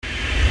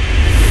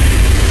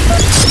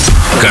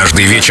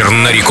Каждый вечер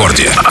на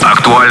рекорде.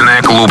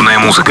 Актуальная клубная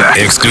музыка,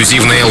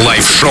 эксклюзивные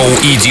лайв-шоу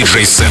и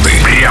диджей-сеты.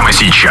 Прямо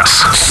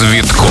сейчас.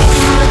 Цветкоff.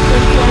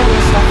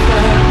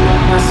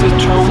 Has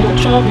hecho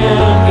mucho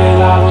bien, he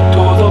dado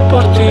todo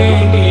por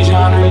ti y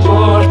ya no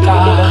importa.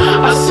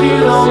 Ha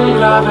sido un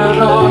grave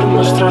error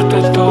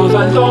mostrarte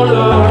todo el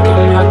dolor que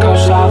me ha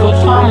causado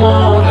tu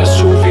amor. Es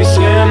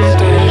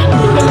suficiente.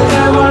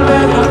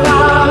 Devuélveme a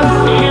dar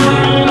ni un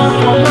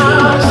minuto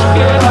más.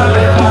 Quiero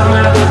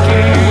alejarme de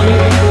ti.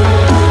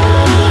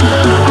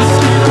 Ha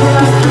sido un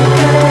lastre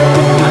que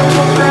me ha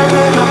hecho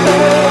perder la fe.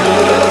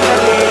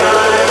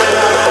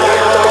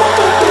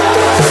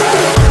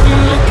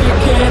 Dime qué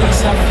quieres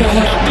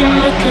hacer,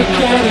 dime qué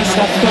quieres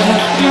hacer,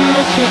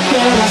 dime qué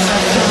quieres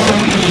hacer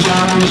y ya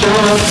no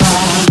importa.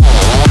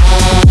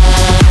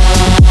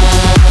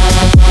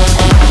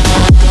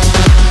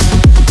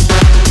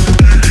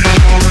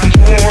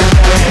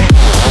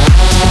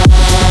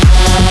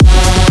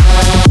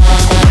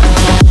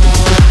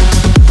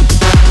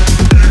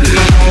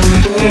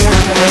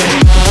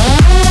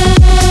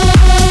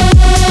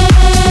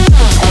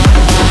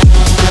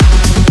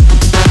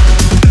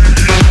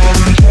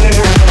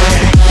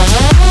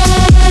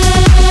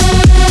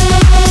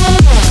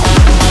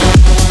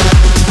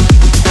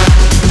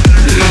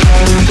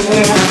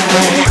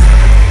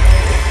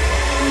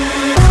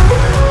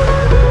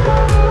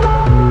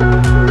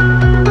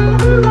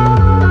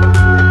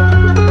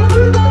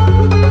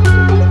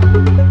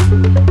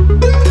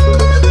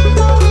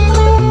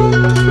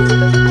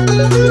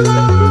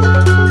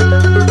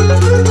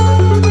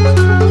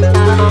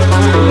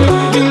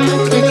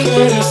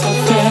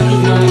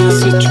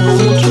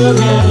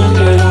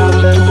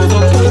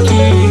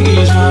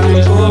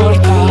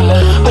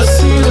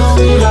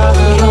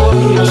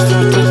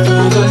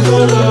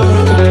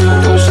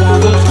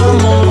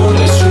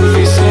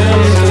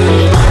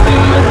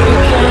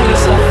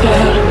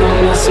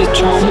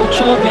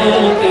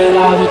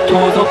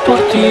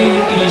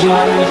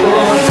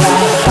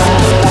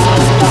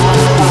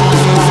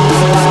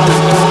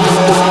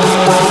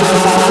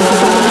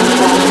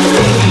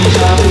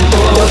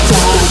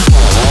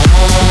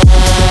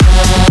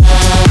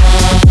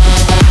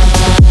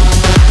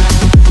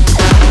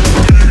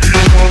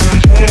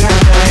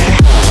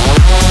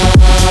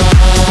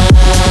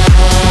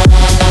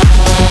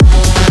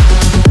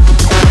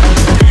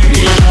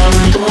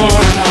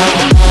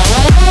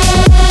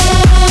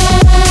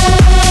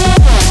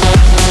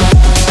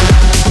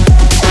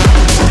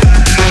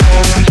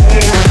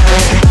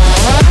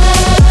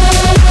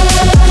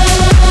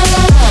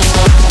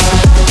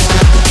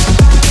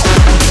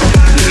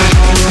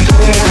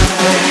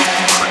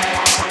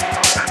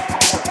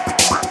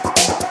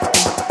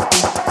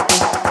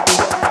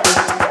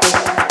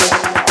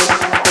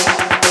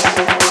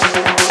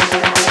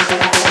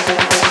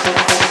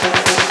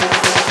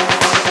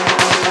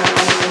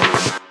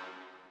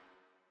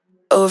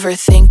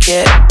 Overthink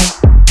it.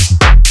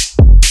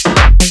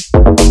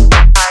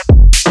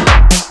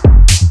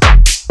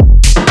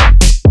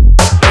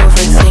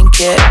 Overthink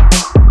it.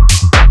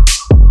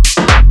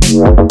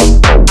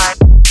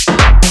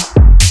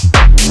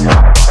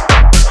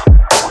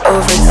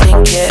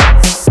 Overthink it.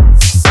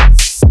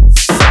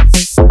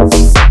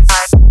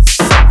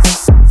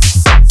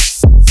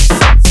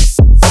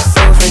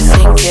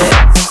 Overthink it.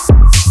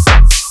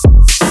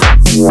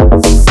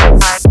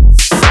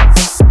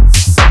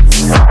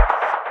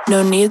 No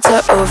need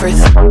to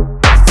overthink.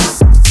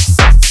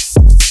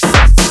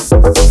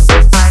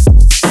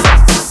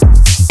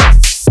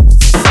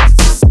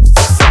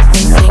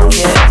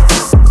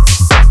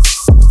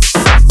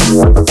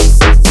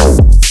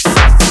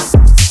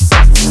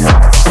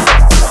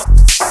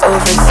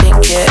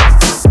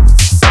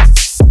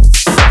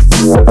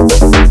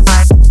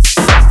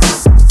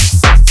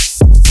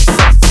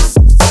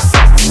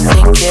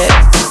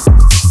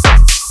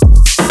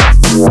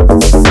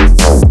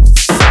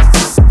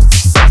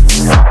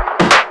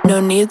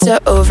 To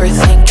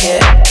overthink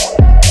it.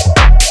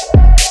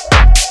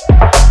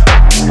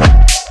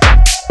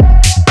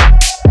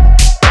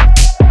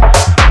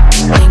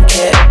 Think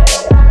it.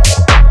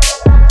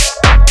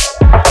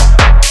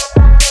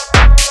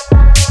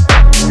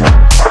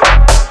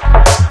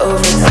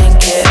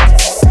 Overthink it.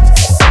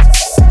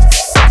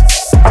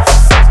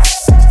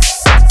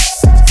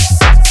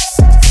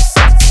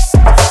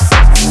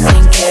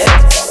 Think it.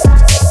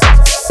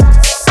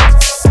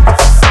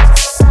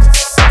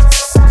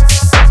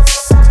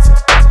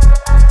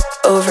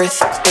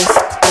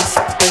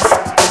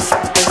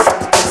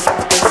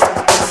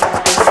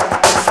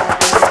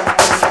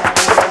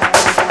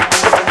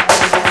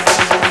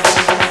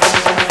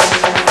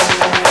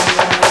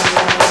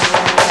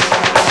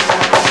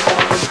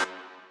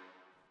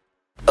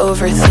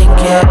 Overthink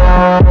it.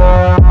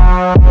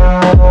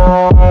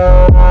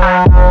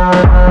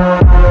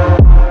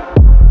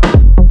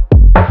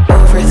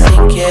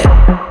 Overthink it.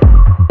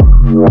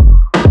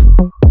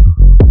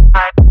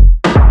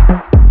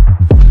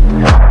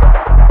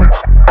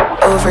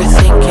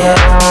 Overthink it.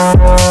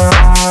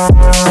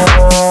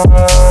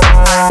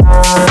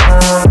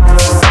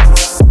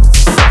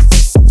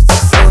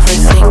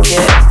 Overthink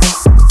it.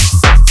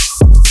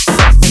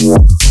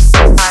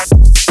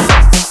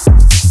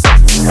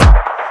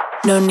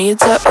 No need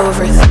to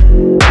overthink.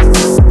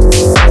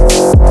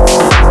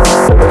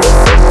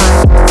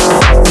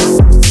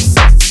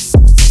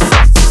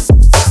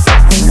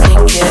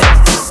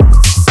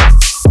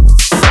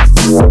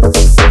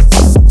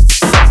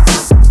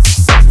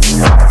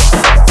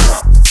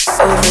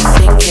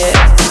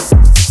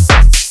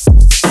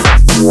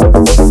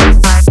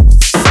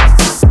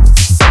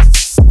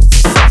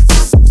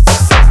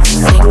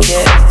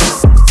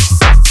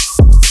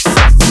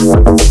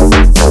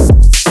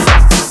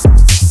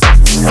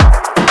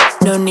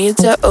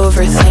 To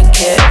overthink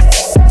it.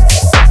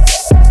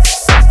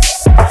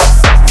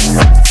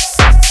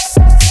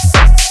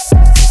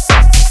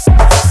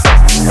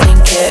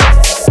 Think it.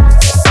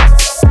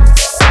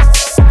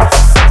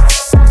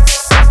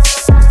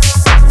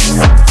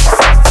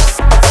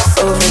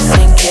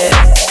 Overthink it.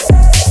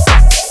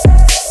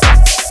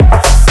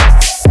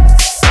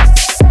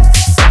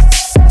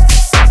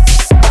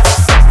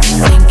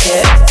 Think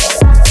it.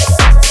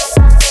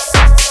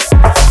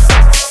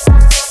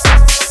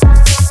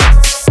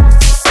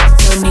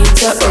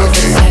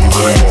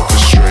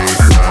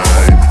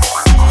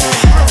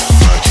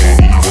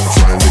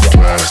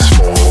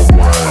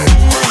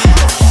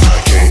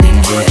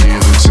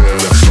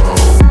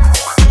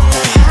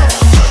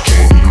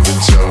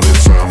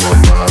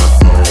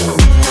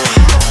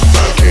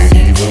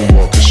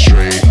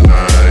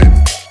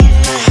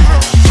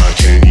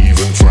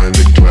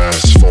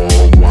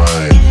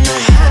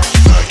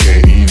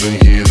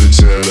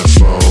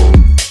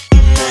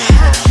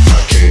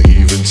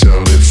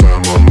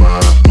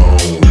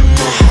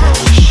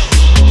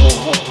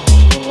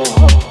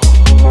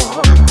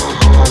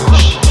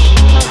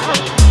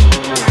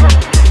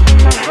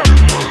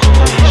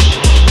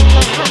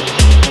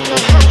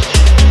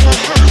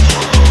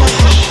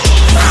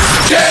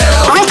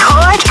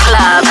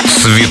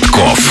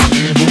 Цветкоff.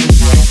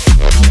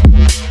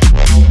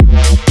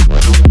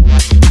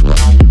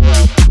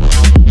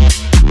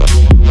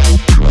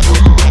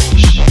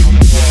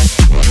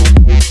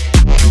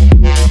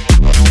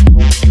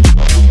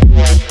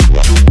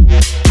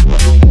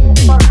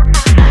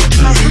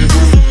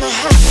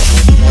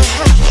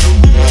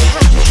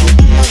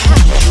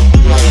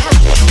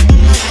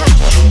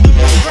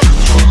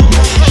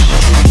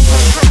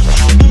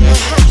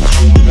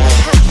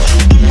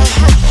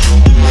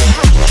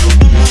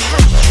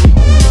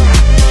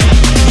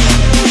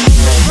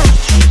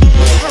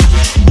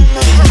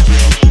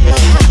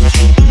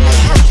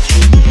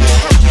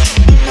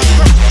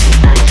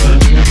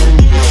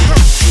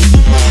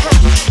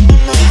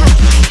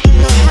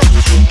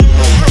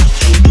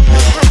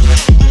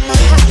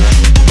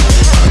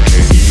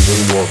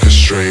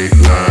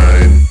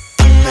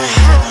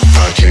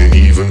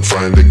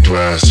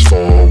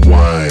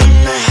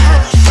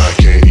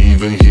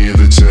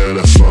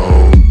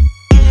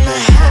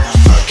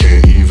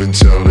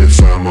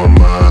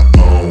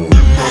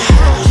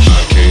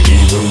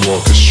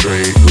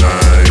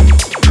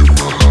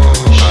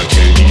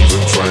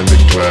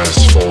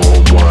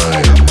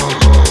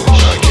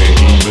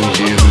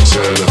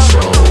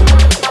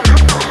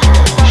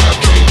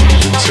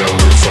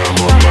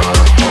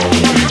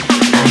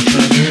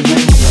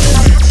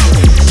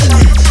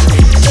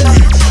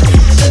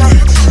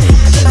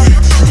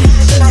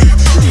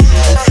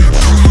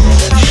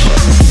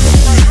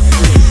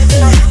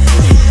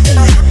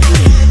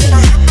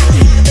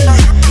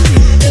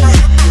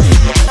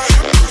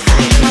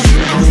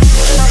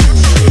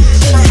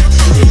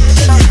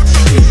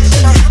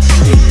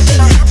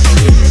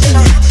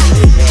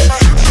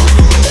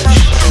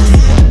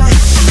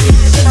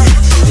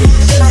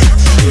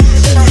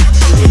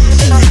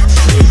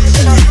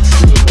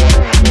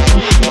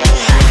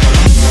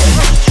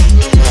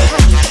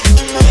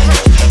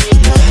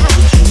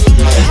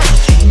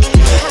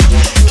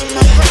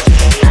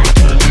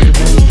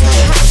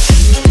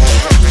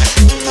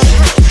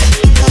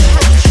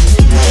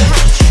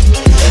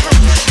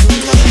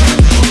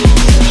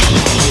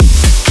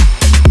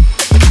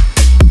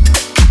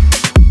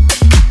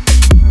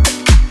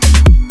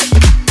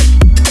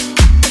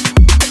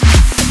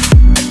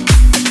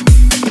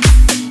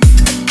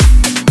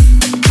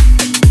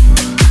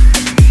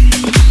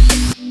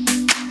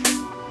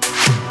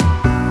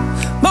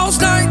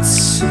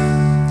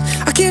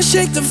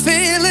 shake the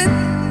feeling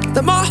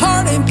that my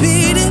heart ain't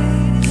beating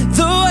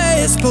the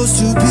way it's supposed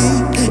to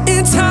be.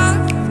 In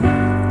time,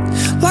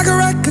 like a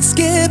record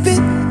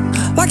skipping,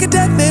 like a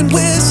dead man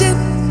wishing.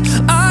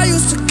 I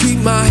used to keep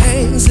my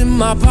hands in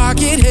my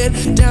pocket,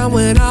 head down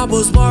when I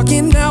was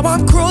walking. Now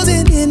I'm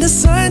cruising into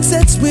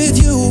sunsets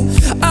with you.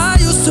 I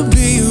used to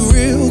be a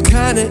real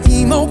kind of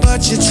emo,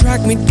 but you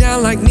tracked me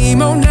down like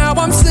Nemo. Now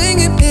I'm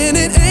singing and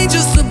it ain't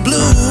just the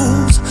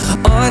blues.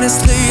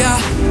 Honestly,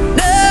 I've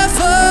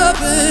never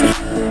been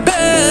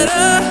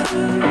better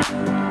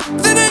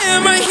than I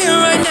am right here,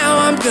 right now.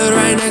 I'm good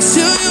right next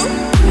to you.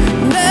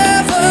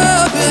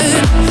 Never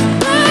been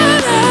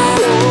better.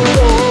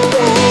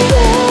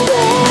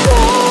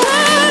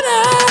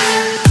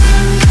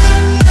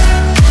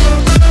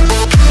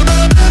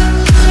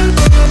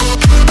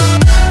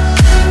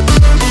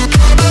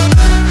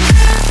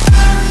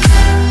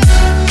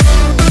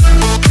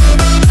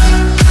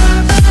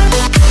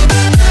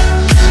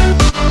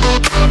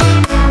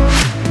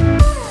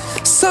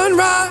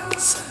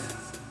 Sunrise,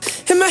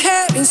 and my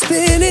head ain't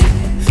spinning.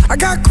 I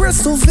got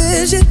crystal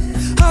vision,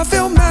 I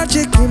feel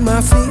magic in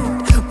my feet.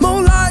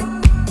 Moonlight,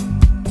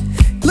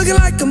 looking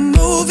like a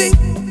movie,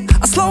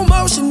 a slow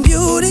motion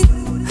beauty.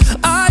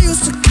 I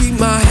used to keep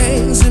my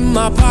hands in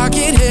my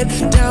pocket,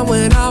 head down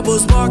when I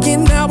was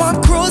walking. Now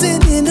I'm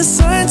cruising in the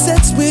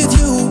sunsets with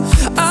you.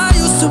 I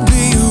used to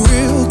be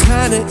real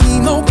kinda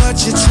emo,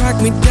 but you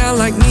tracked me down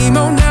like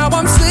Nemo. Now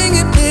I'm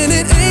singing and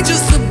it ain't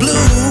just the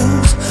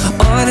blues.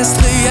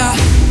 Honestly, I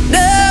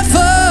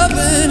never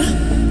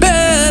been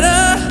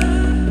better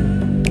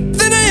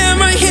than I am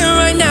right here,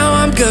 right now.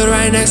 I'm good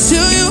right next to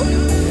you.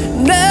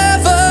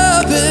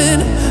 Never been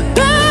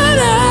better.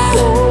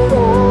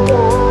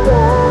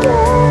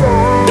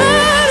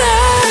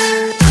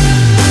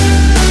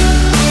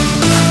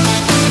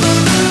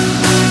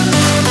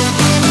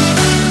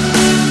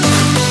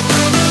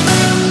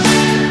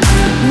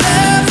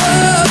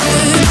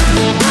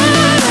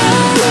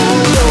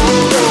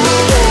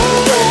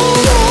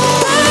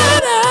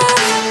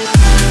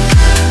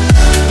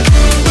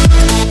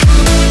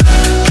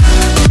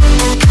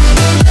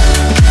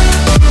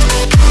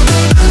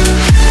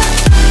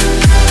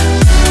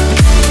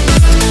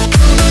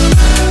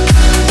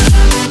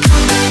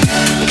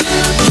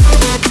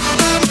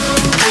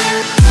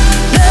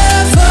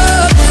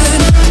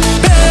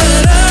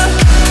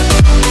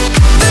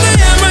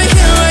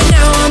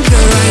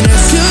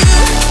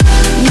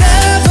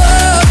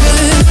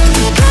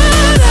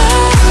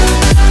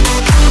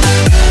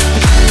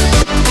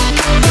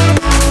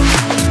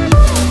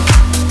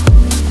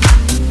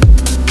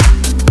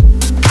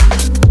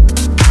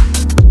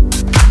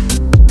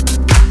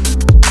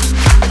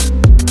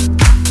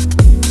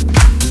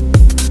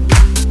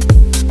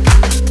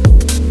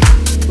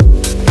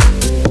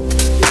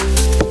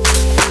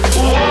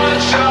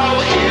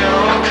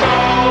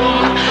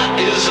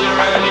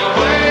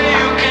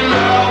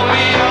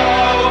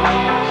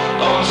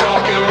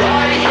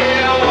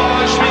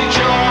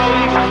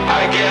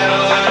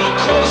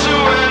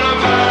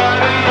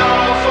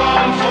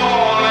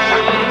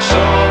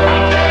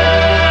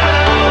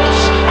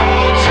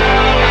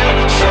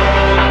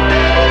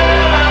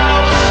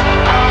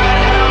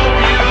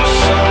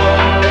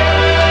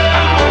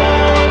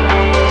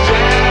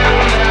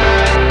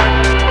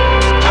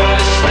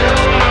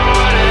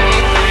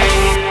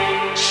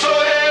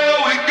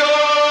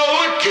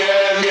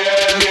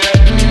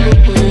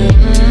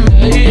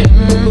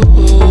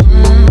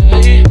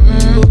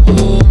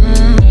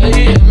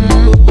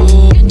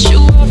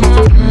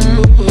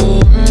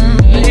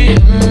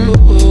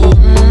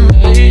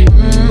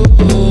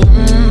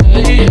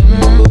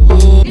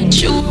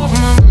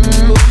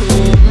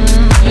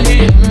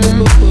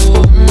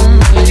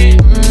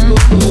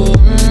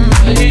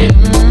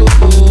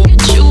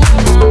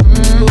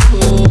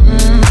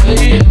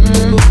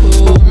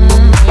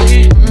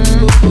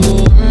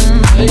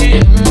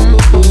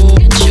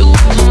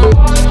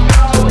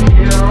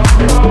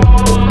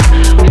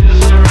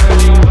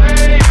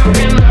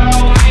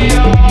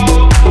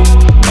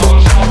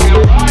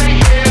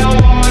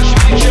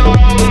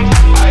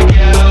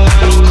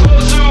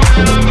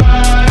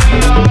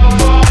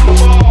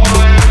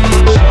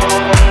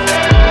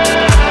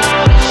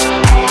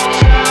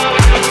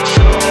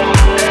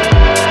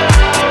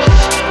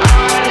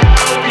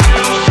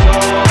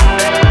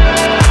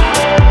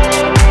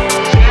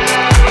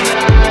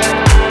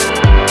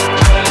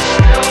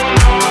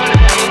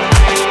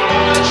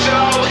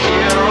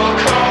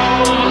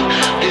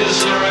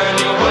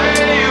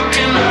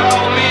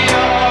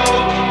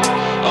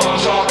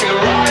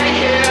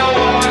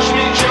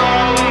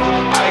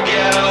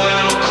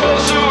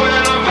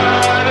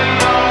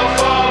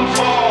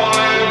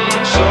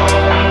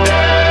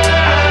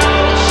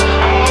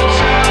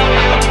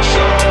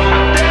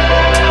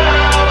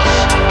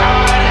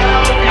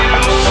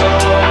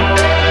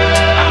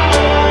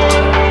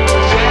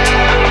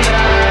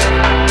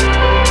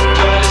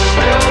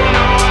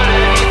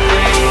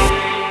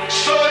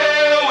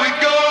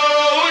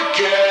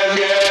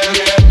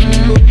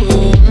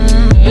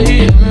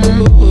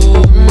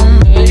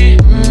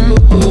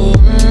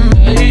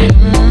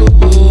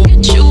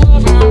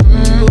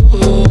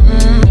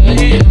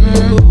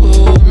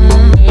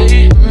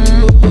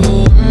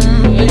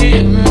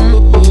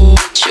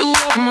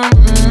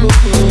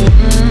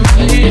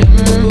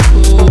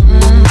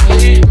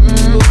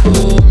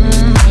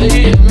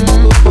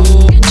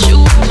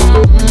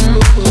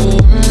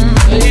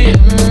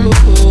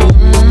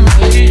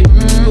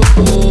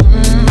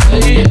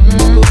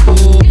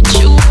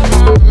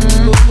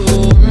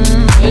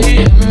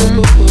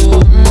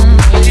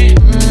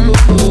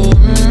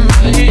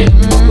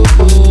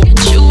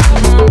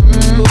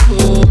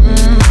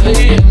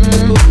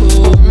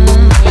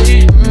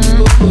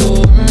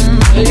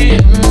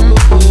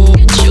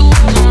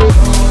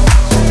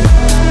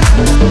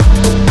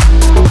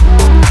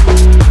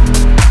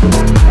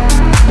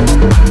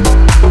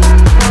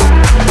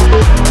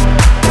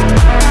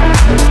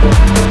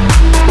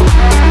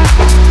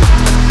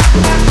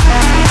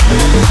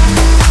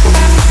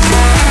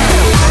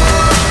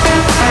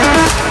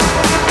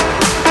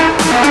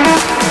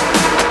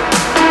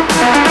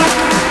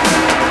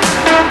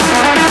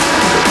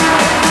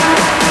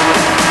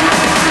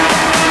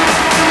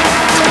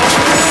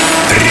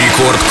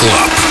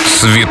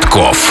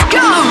 Цветкоff.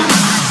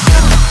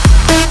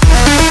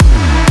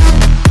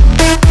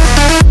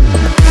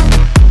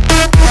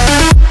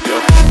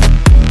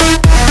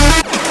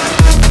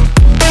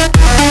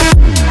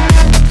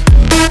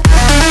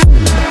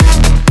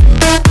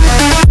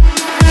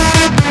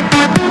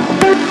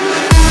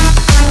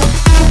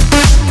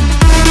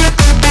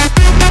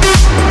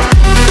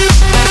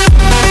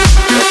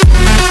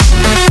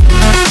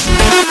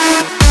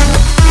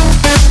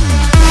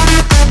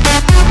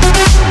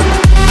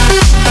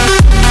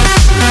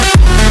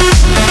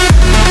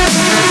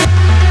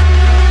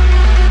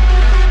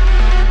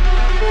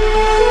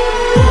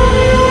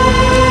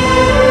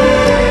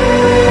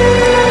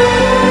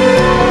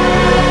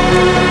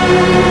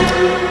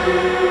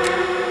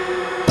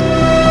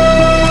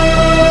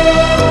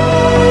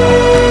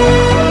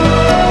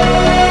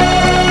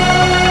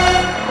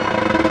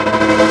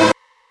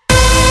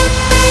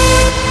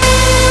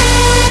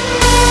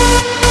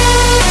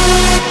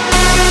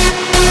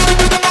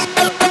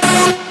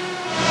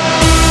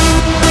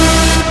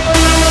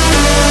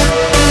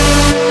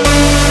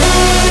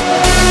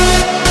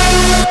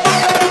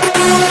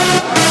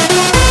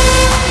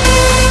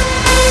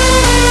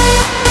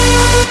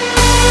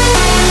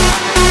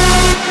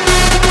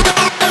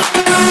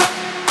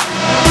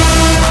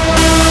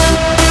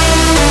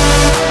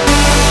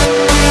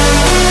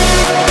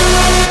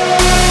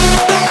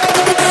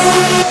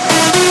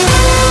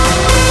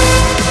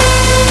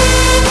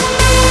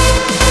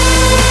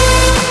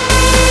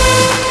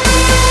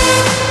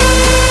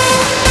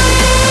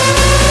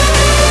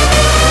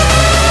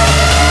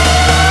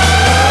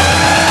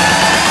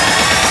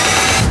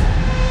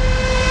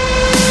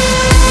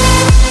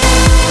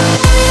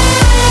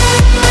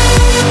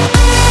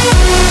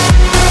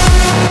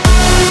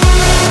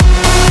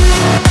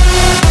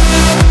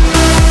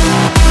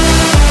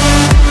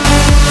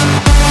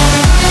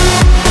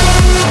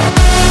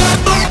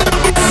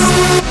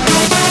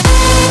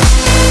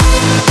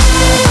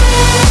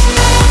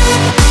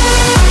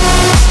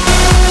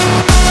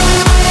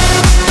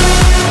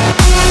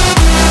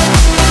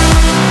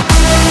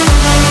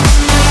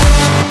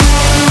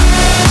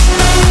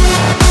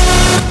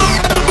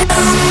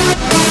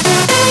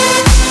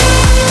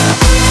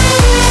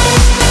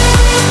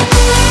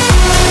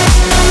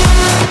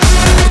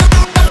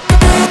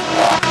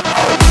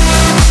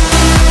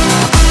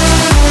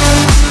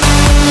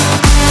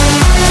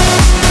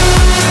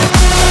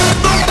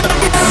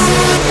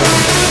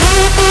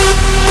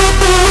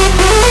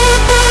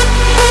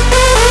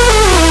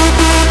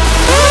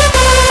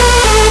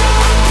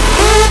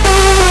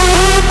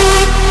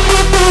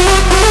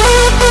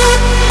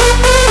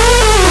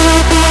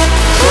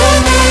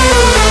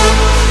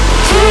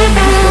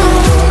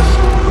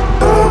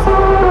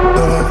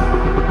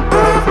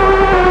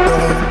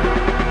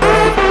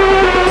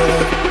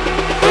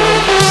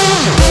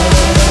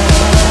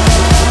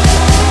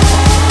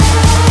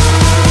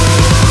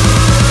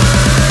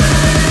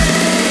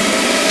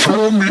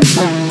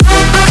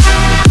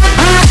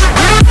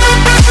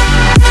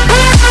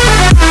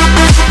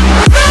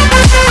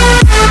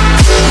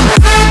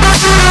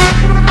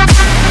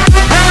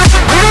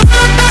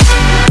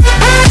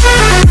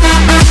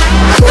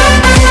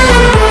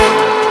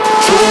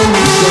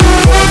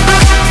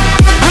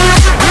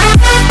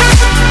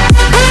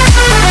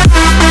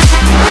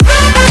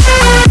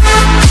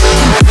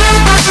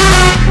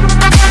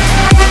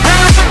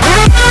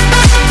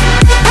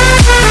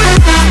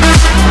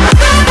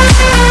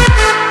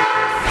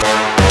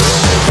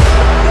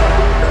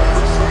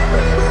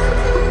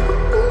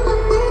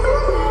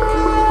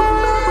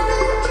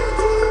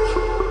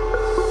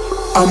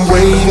 I'm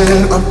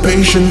waiting, I'm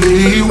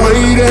patiently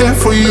waiting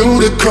for you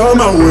to come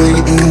my way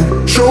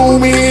and show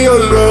me your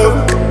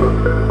love.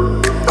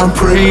 I'm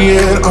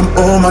praying, I'm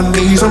on my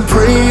knees, I'm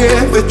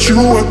praying that you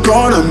are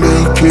gonna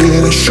make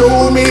it and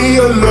show me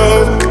your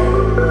love.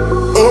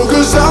 Oh,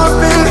 'cause I've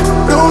been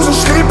losing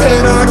sleep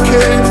and I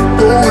can't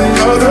go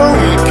another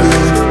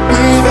weekend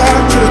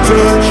without your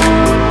touch.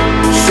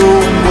 So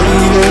I'm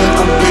waiting,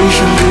 I'm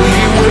patiently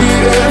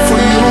waiting for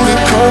you to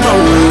come my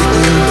way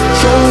and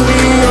show me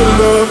your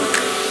love.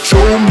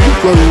 Show me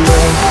your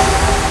love.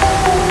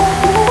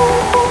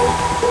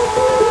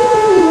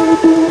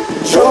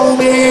 Show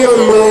me your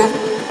love.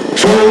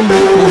 Show me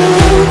your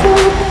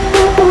love.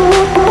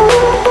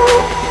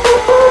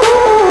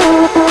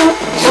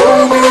 Show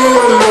me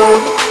your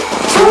love.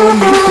 Show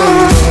me your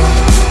love.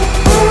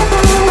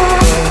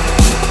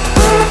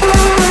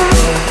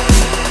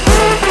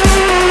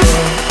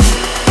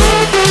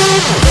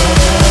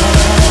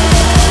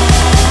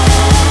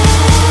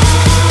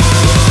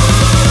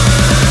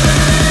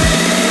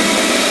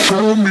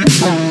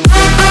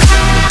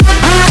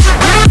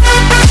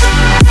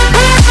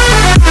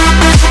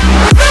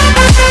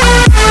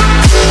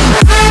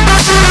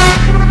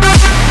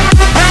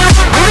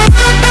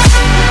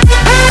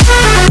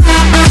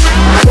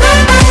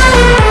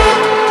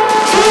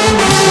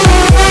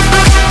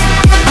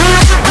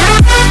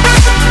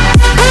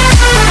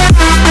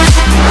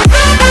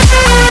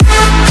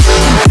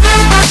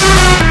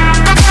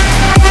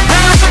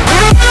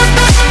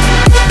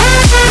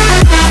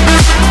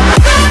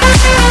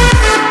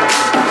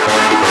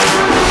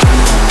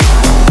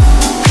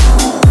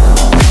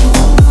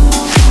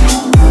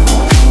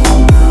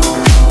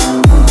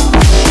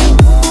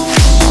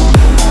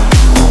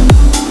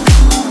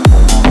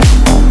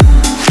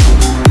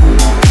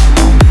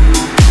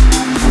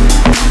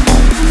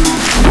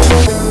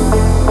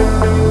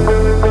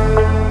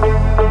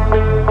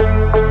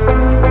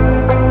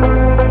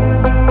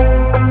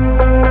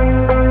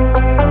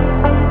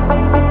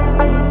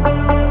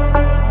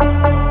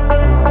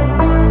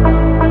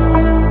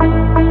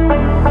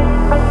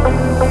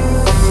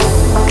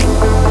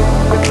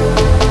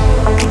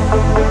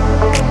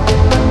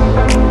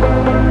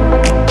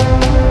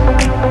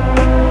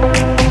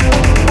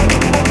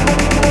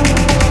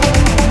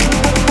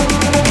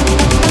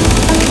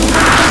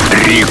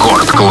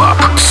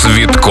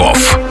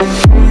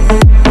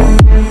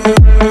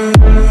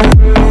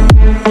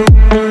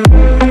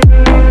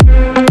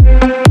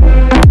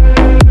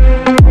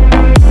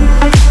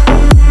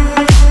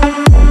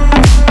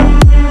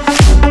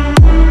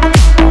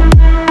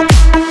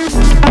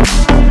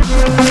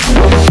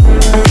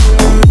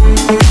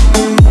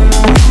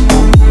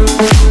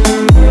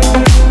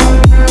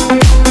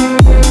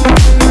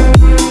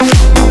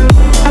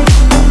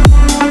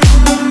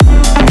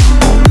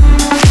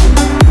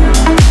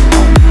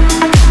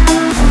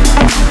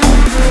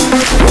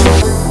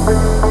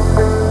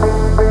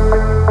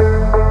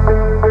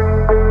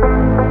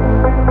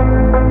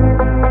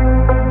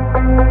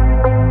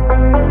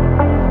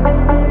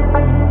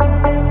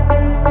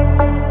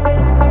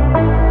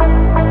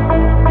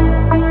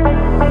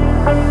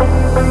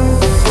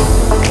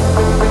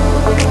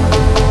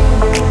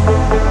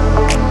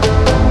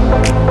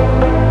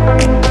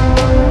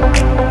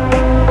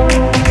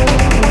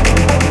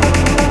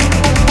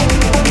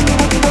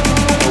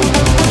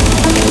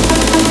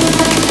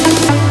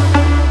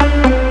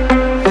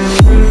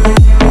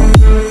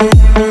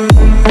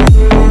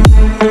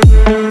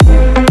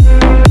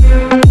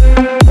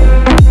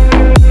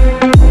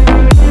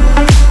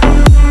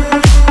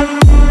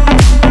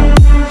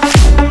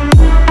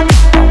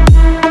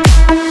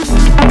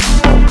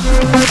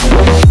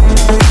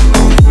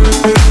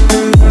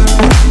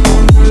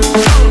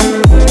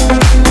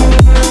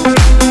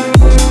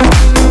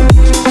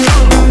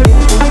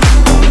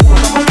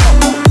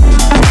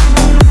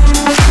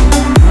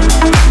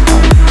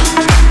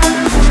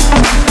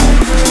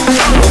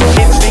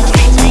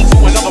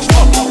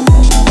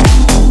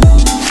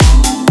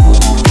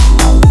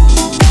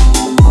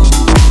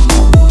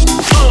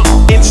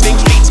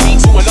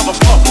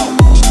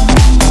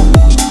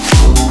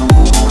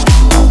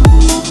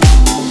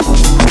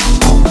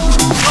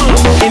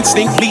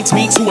 leads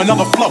me to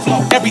another flow.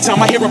 Every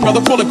time I hear a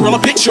brother pull a girl, a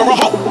bitch or a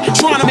hoe,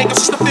 trying to make a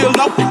sister feel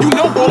low, you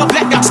know all of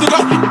that got to go.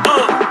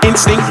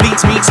 Instinct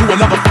leads me to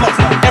another flow.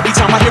 Every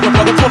time I hear a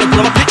brother pull a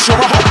girl, a bitch or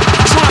a hoe,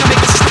 trying to make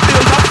a sister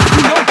feel low,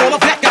 you know all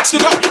of that got to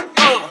go.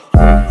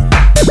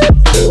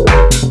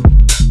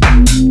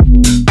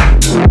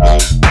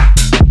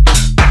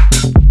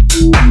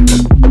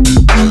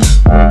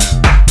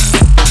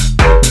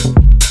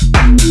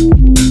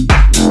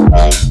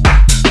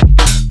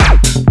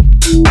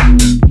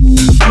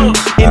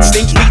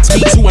 Instinct leads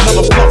me to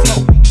another flow.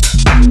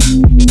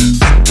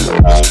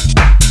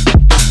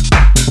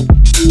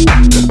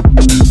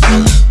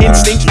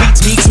 Instinct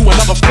leads me to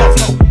another flow.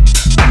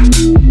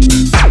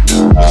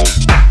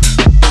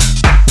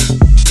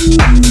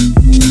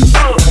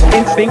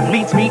 Instinct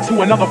leads me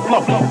to another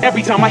flow.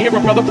 Every time I hear a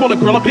brother pull a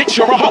girl, a bitch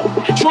or a hoe,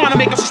 trying to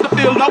make a sister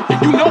feel low,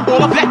 you know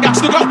all of that got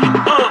to go.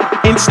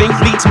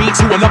 Instinct leads me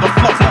to another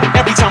flow.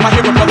 Every time I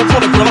hear a brother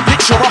pull a girl, a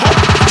bitch or a hoe,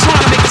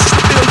 trying to make a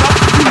sister feel low,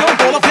 you know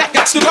all of that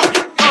got to go.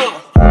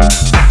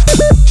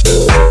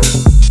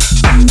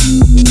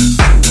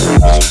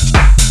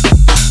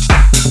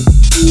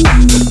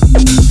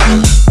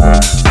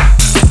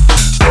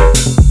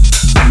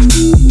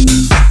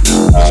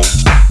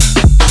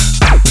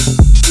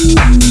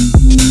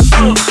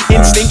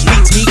 Instinct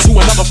leads me to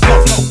another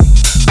flow.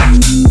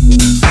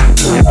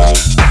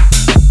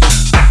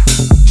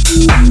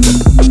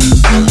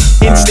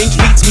 Instinct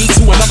leads me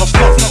to another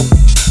flow.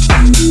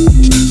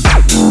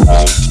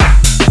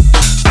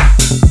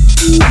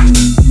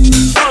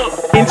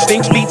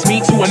 Instinct leads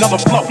me to another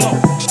flow.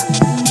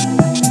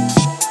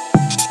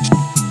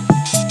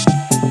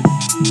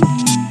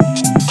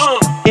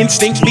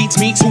 Instinct leads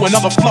me to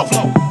another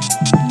flow.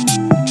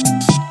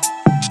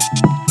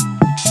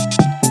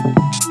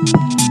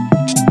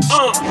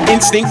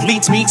 Instinct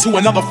leads me to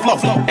another flow.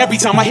 Every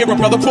time I hear a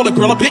brother pull a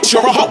girl, a bitch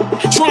or a hoe,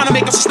 trying to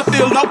make a sister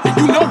feel low,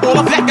 you know all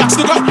of that got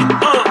to go.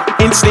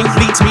 Instinct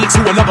leads me to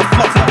another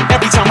flow.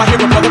 Every time I hear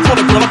a brother pull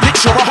a girl, a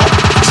bitch or a hoe,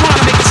 trying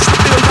to make a sister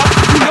feel low,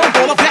 you know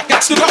all of that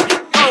got to go.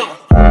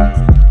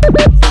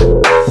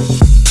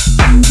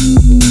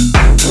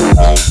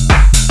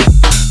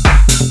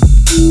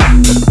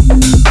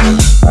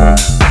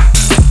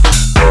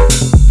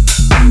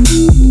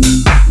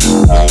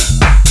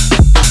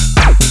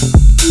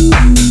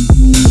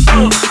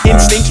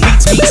 Instinct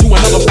leads me to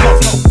another flow.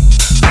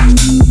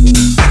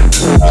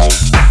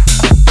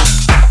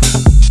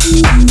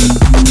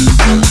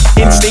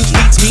 Instinct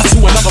leads me to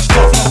another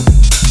flow.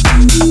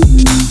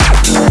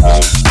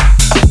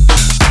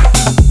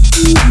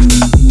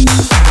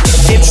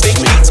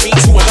 Instinct leads me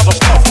to another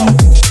flow.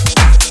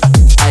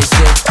 I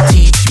said,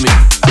 teach me.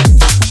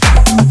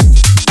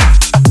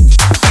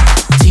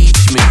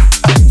 Teach me.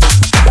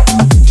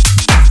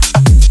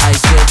 I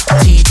said,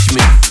 teach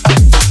me.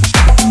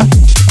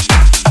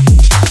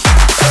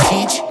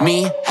 Teach me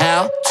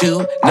how to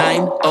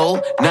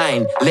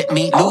 909. Let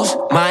me lose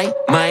my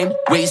mind.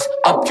 Raise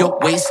up your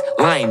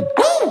waistline.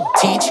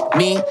 Teach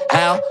me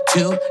how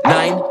to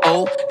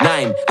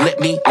 909. Let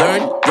me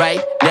learn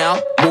right now.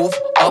 Move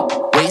up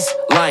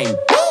waistline.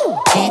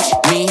 Teach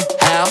me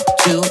how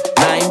to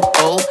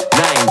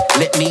 909.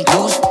 Let me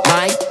lose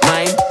my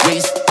mind.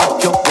 Raise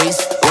up your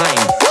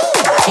waistline.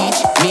 Teach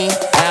me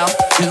how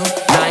to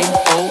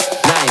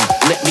 909.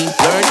 Let me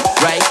learn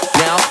right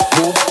now.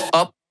 Move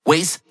up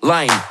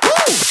waistline.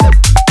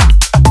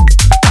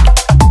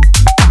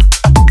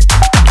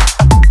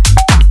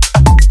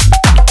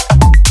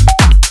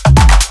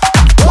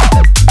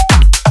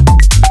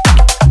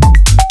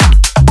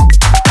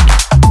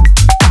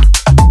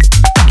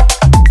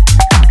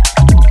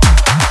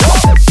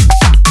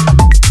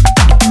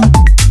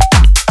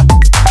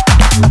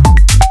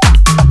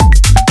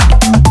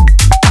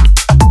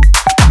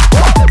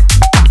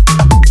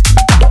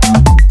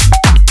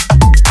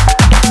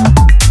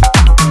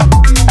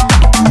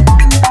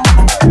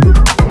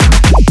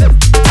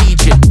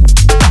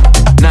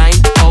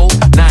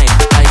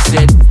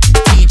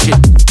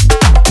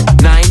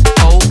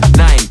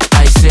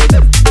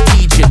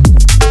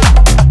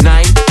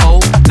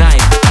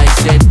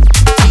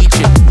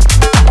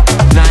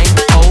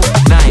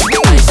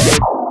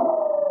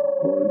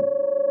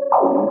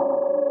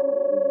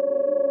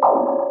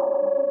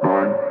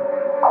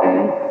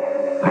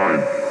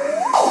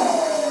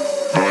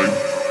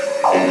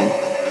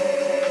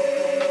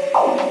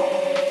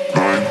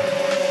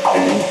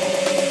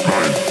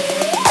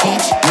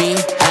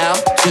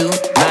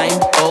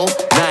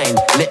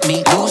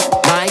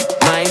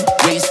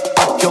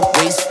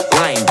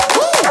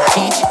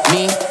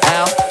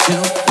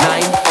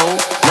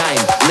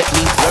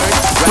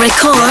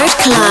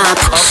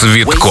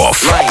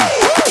 Цветкоff.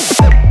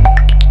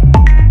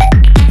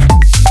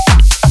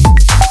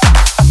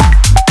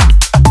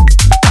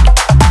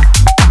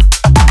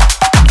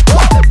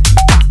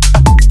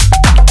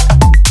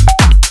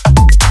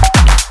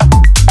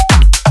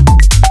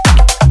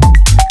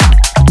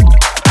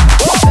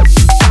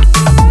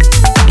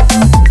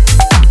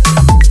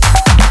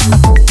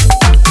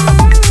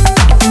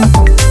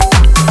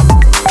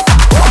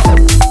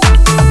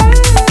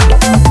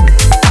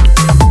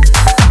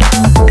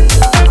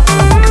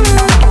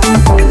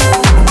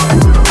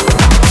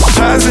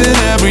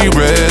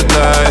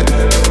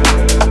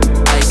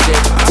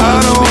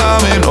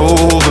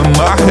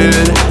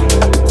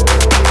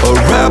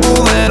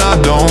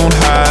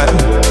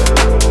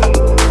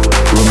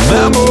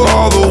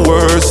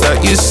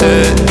 you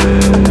said.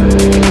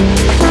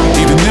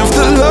 Even if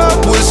the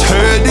love was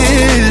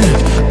hurting,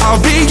 I'll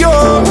be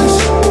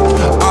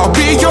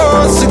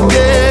yours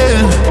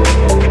again.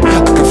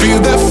 I can feel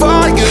that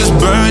fire's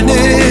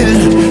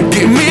burning,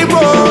 give me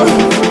more.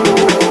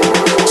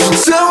 So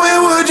tell me,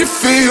 would you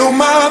feel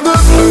my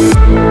love?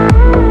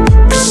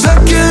 'Cause I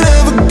can't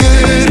ever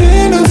get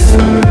enough.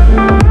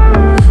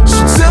 So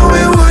tell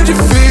me, would you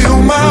feel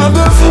my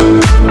love?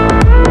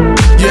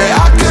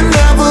 Yeah, I can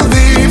never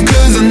leave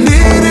 'cause I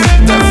needed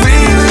that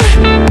feeling.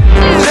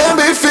 Let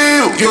me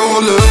feel your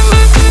love.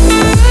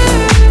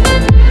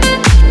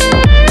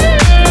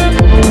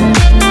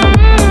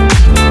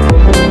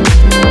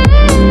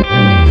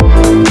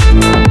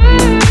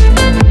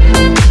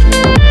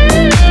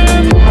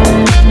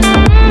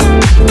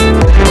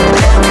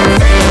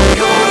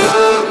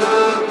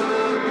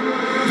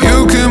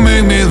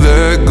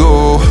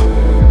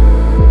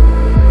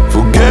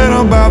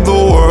 About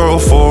the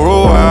world for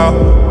a while.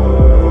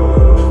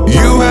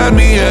 You had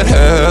me at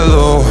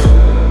hello.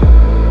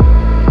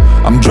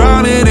 I'm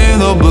drowning in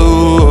the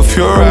blue of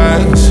your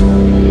eyes.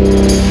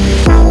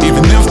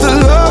 Even if the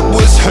love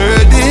was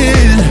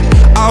hurting,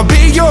 I'll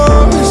be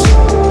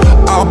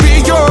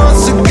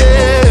yours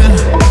again.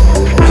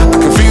 I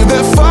can feel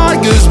that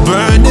fire's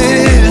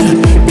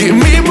burning, give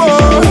me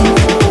more.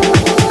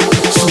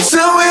 So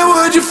tell me,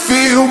 would you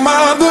feel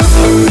my love?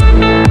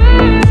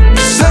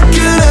 'Cause I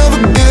can't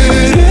ever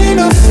get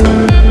enough.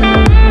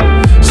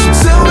 So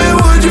tell me,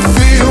 would you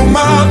feel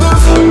my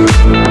love?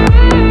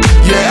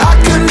 Yeah, I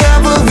can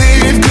never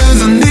leave 'cause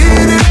I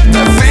needed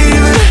that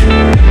feeling.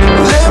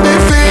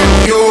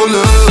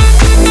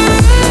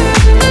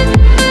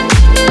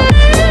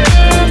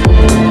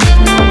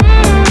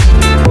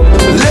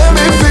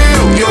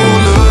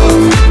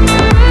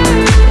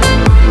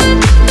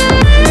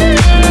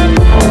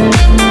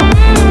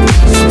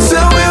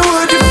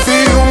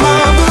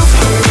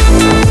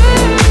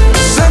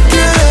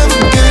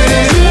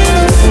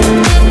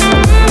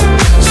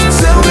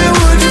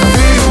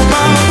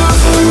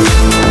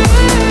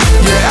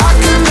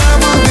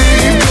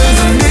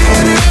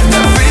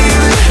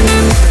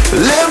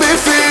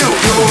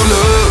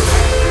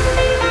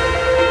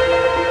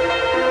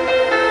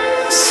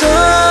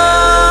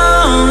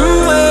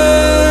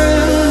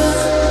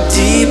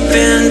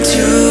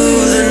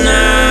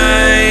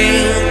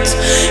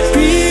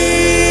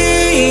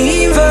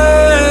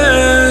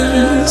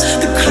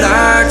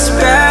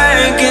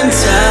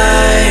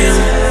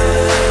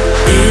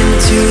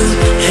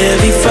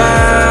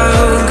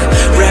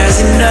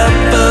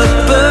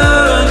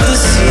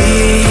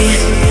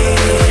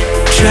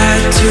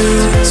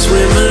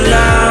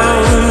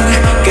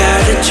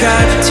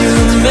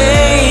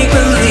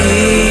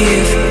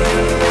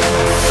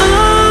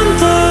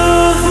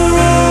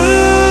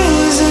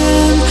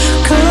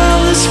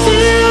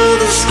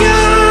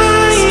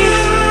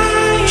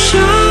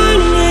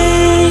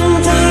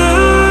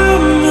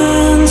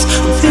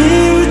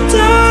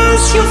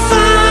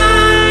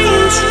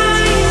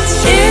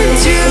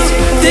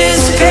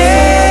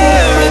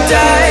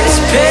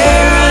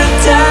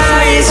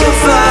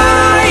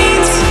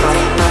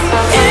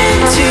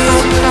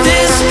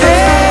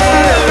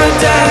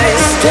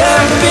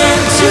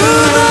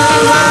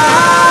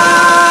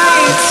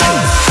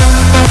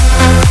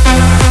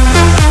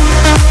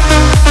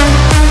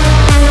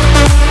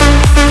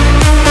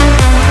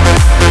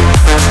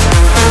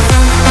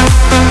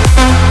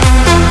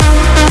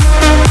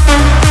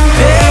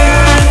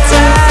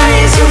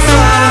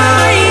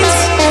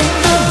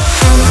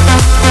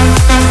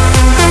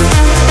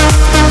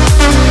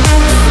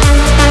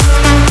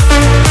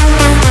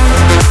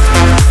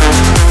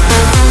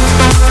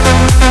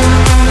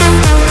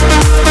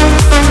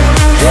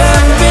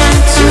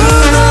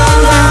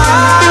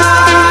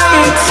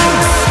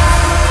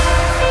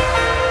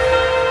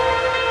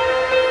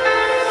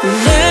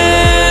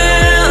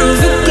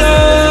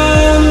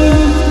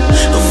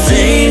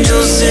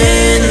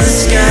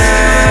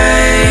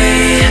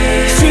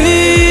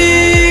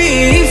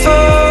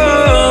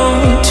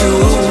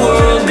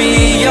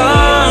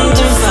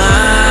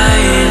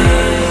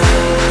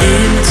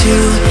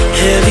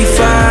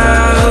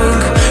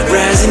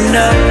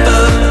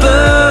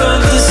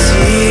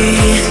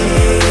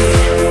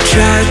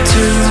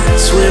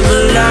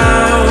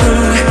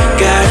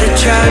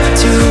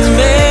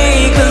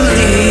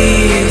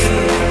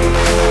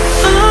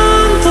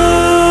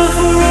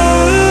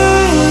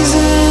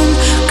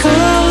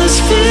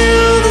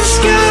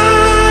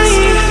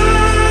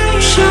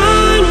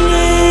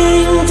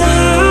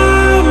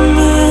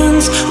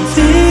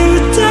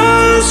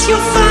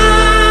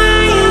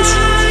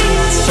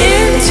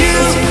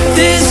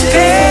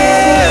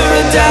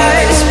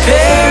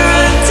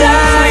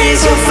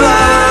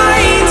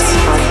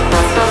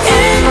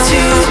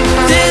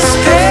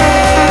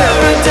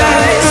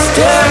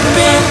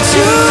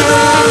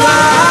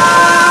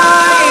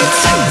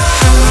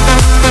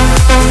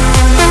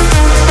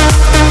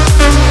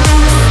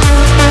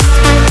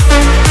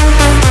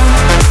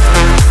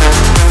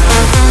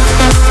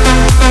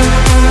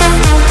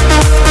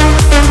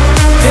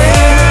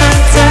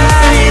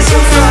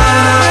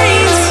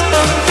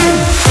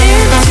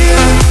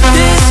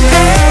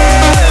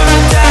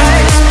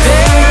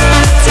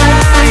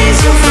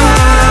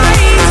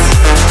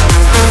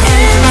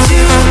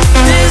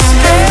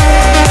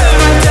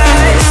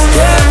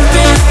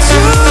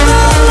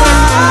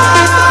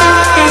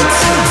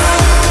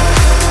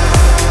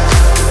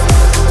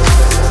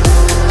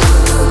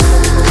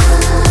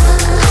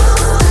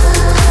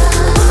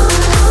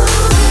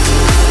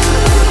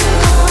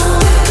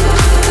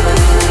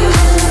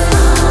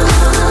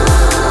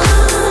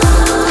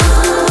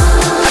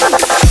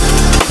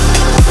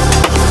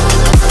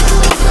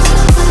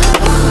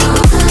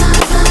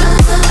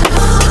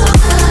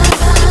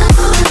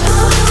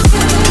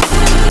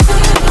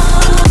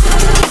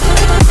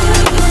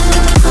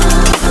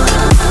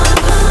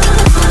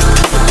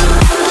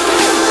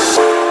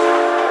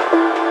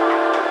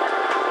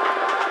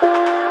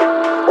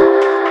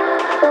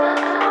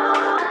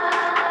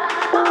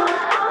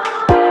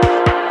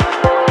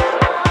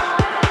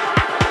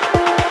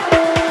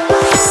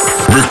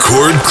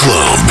 Record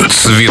Club.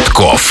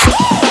 Цветкоff.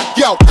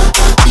 Yo.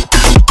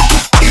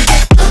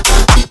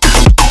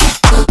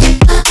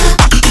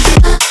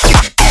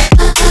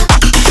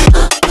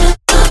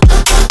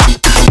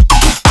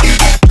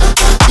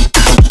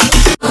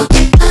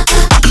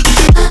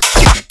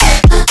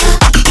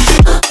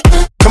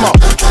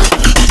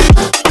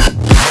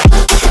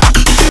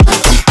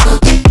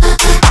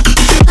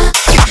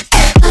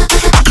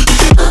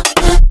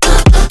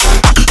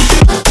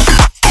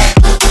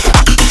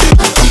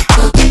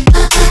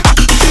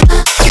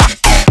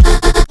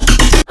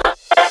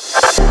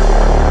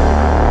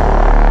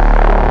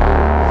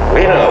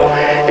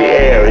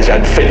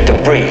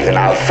 And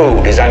our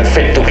food is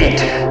unfit to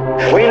eat.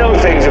 We know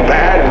things are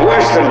bad,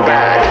 worse than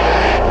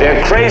bad.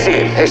 They're crazy.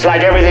 It's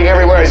like everything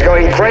everywhere is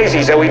going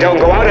crazy, so we don't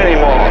go out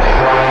anymore.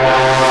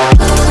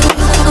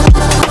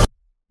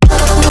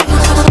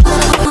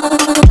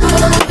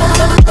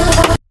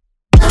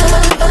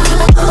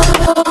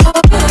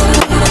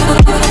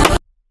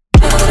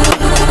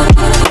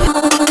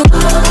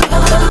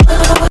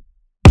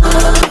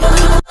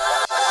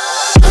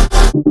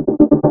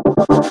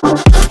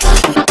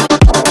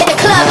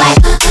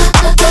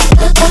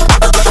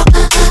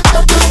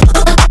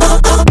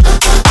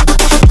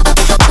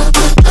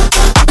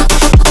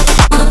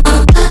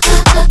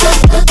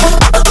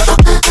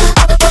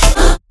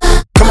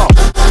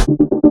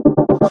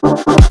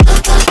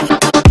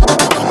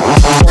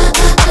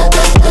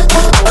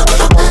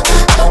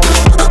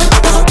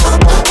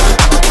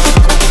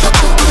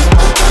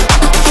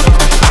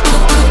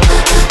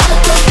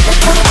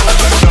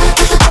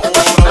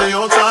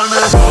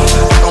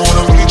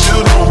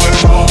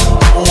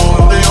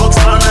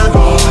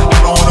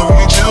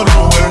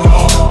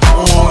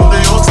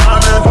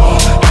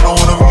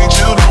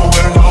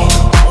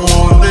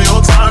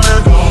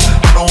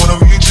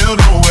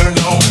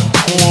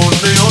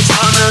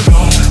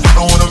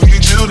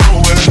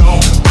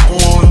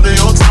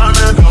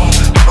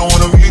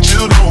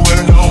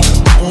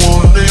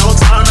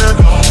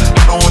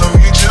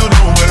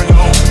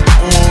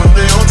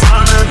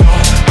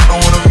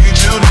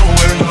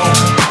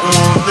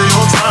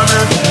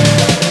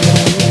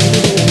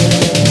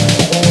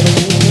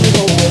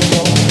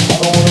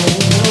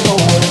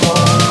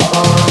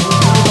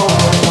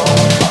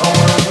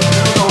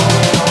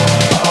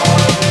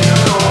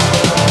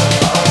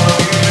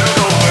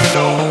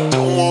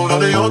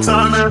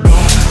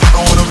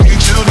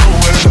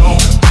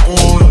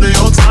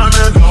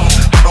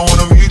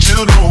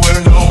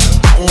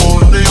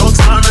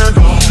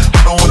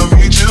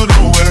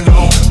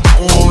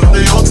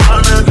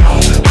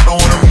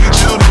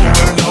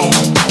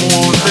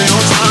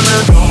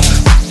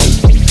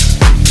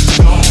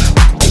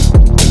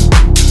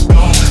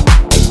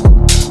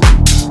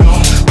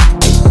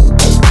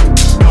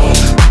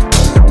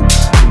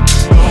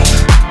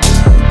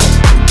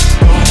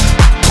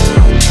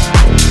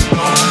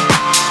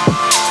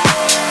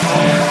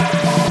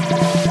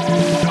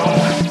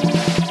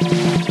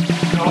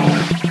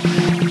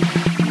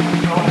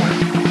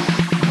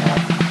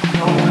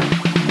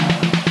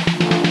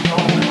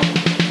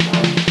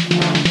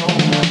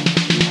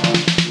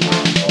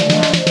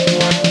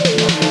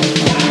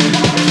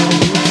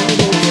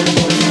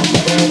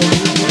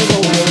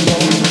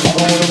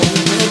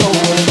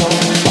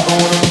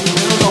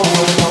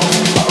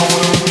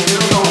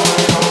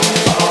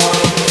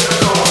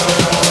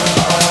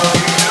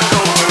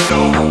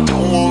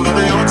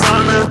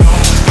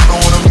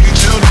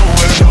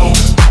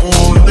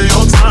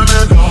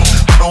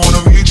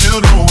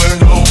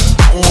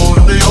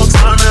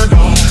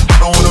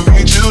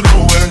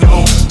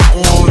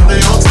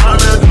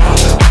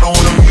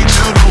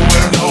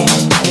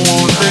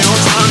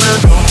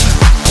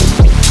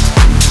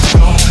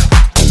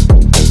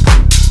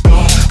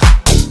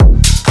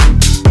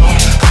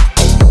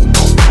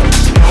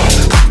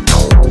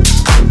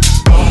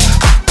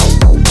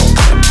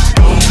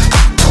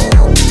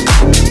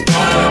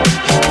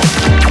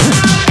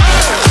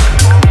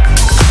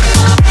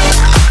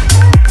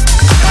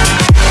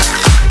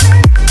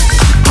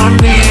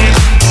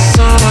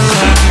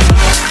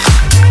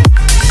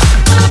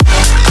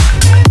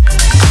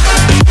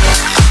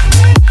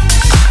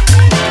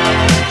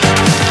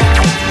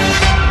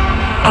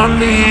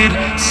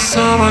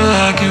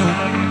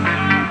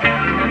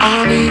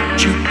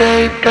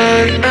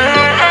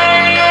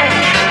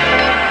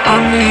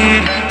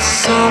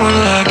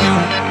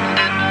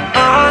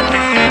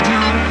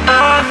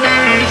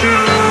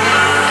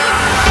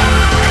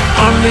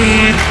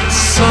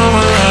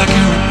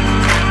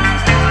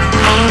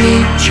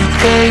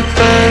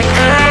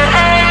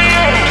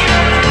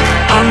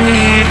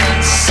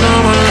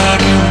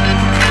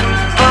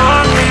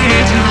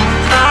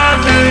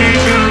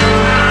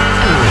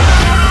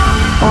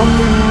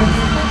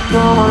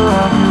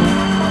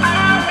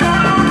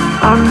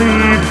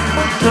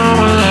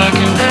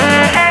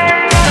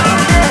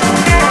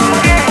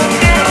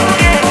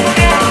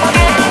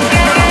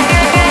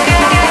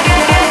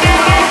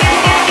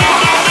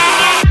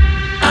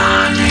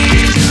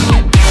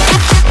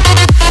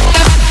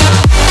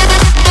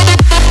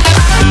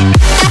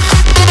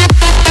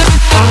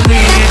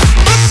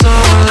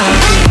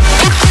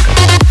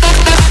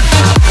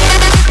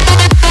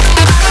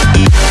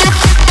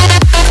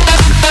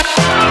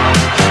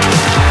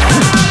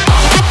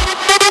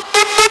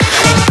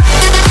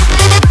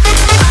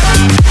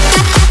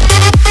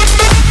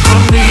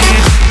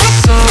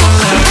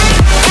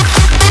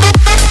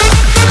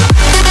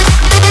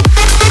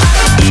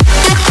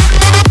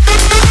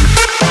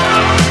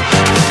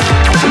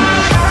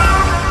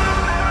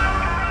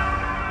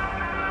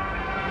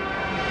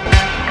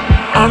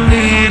 I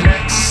need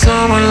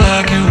someone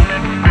like you.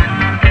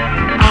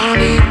 I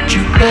need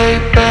you,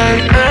 baby.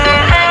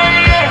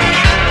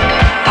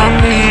 I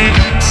need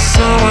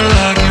someone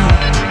like you.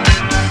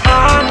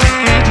 I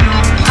need you,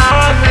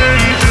 I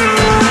need you.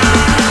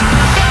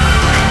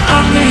 I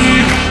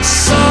need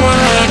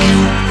someone like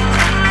you.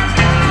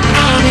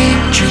 I need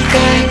you,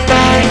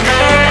 baby.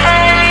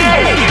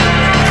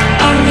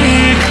 I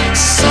need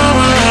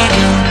someone like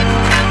you.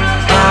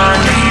 I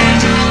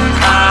need you,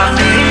 I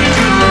need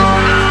you.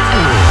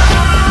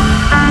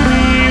 I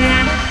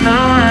need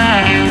someone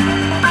like you.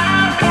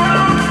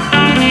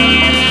 I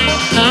need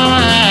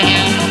someone like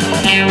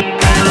you.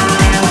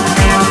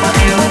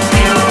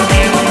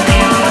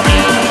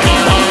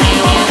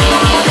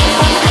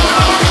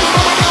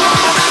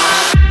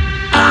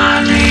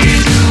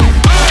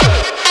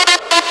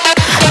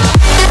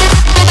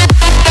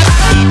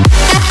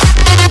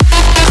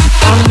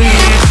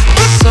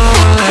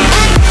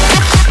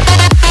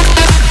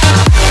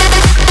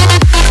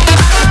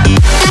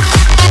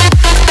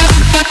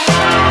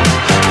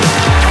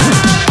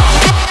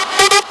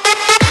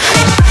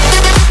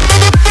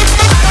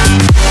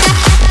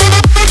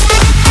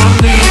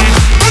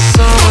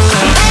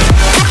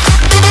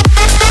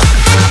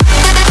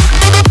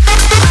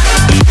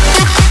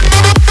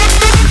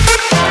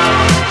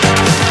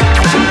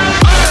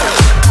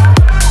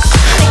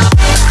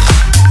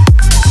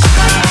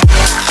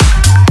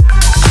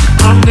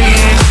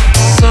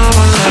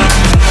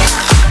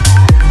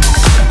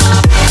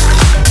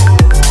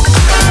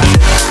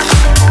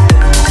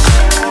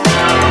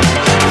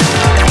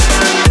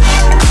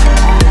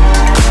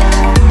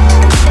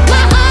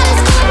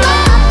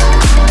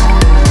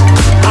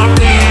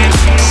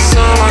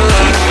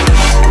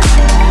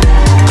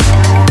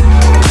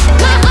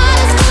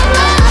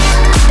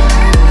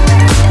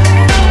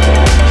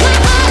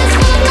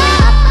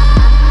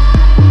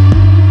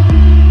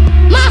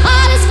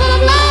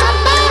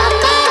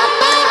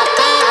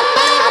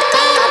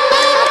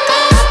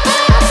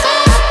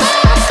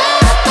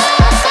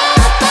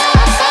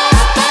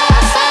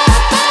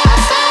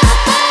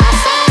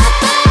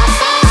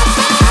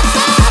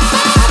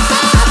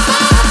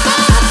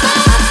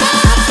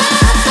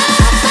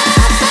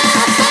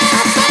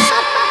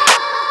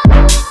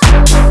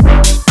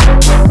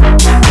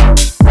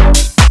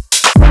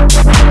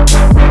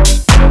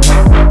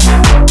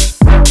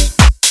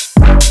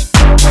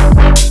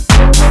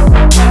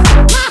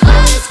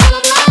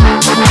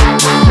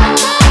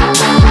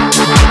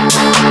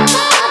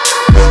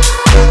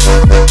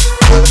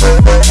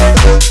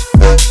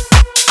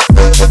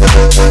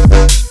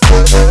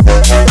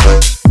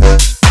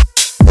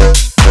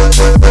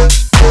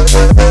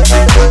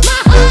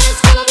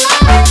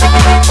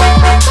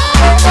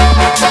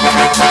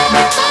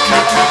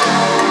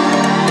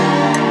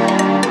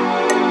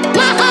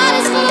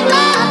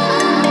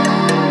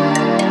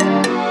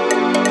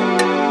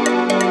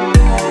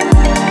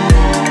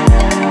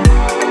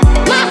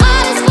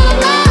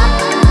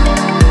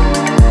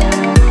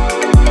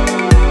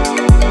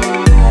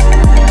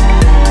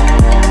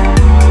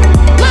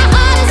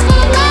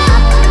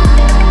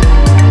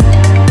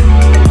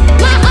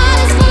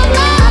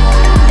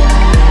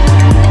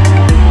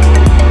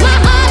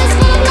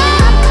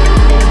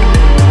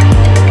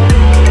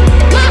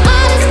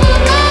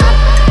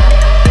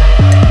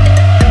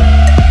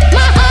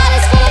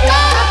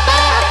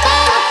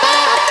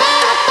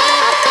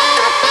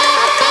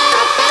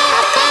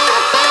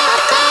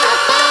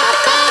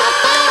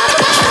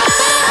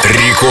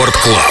 Рекорд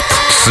Клаб.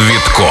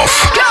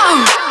 Цветкоff.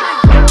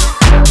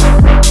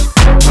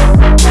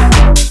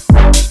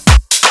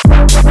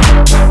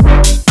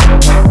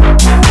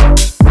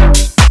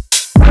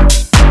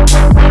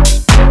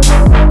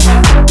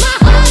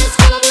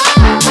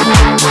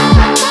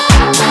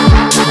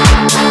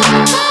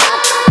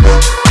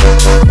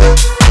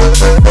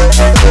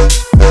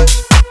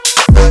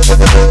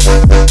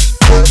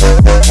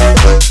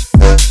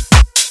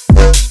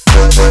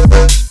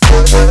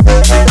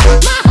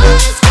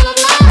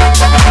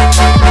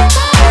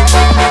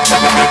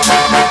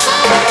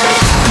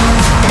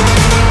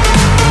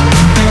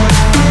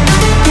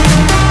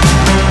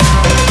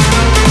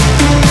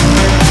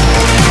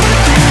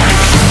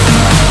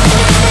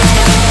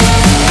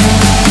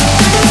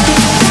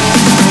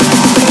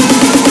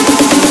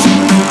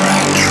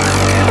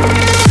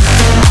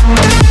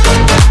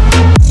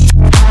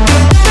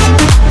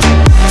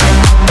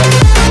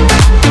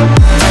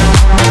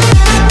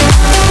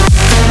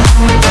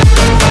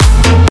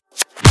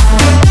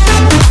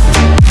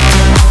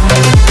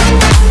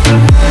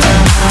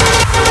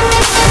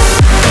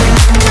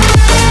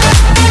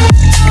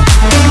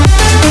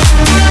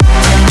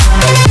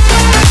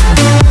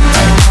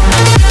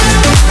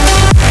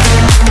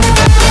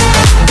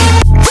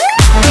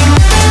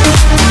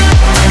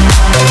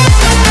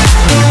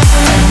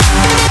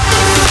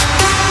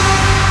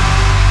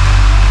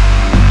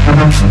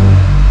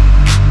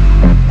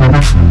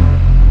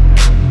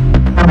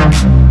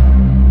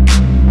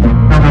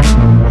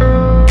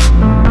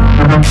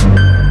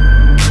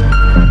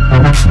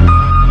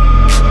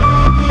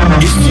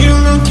 If you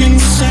look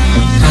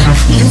inside,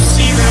 you'll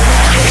see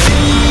that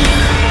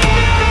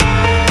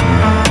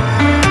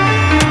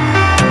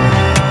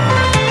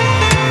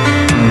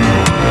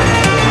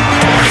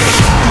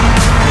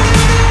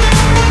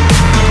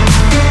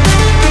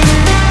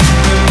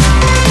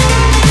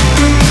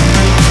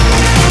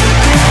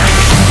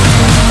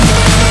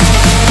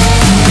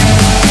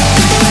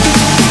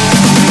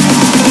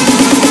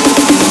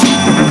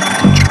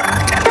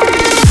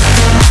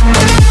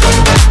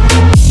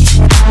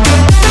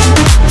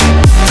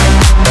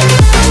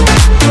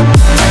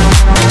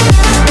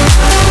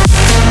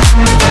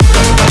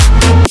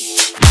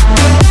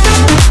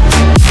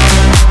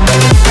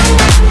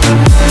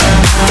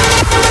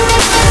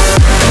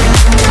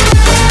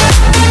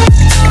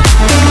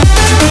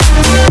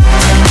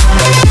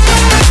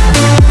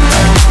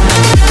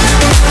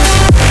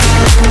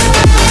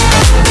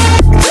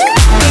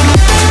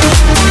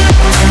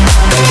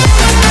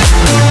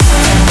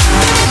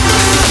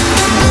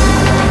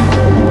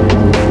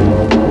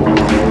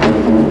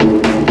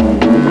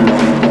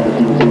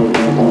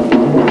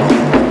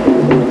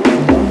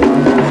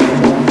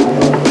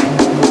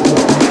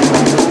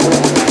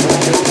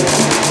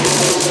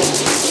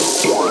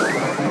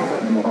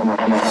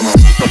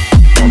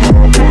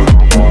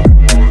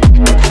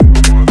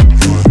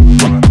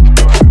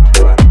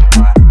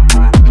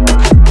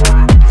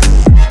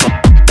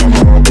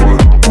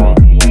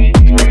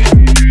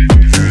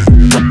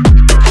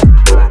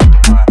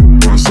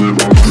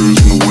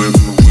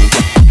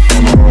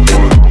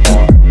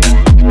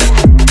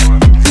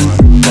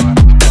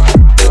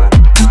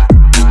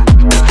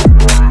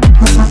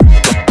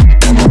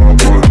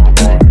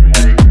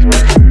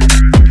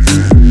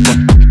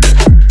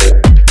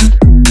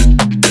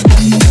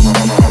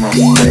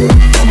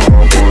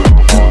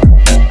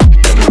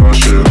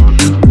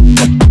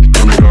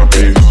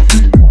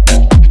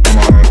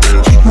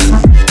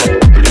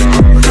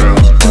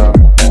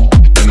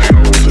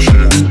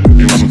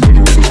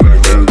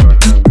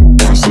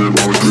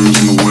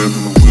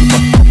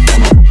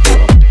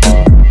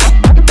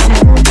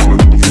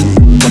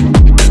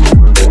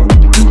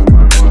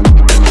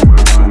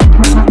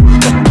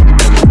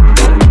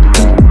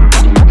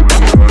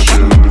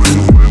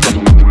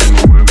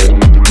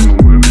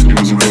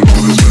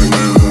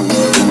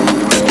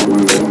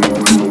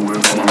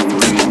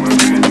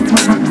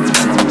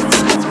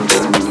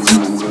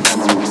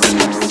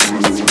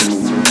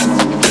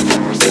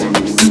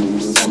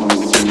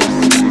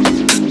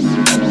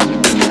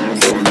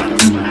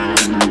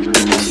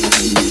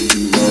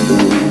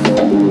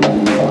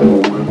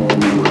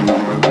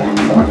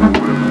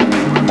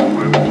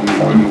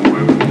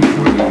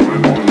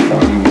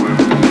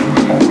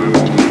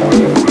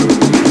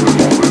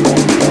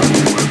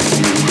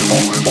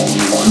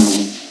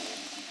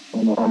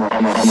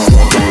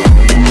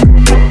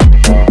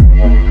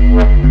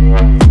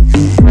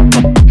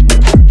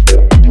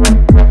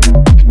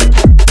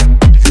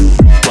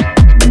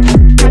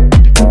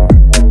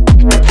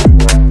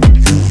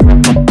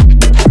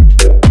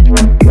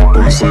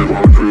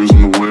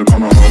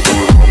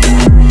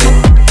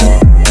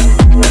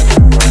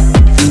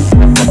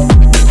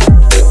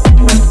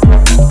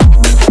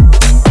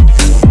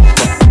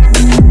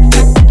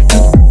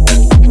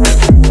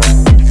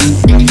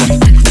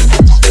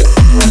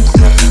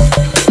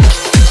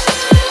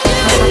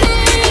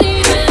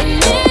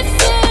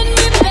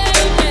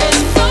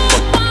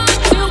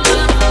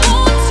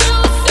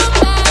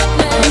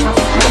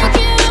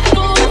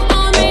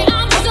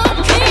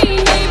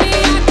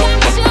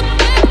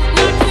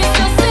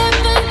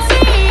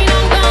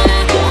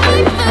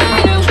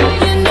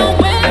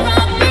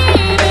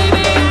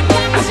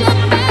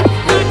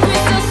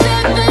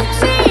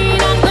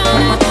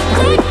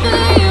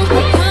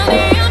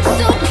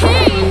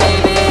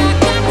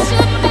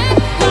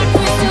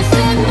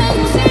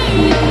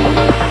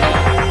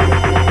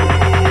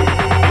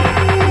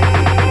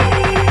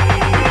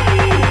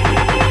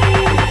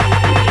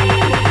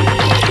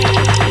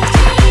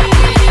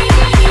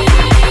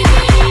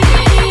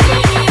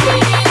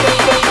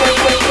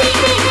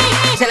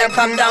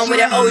with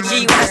an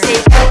OG when I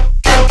say.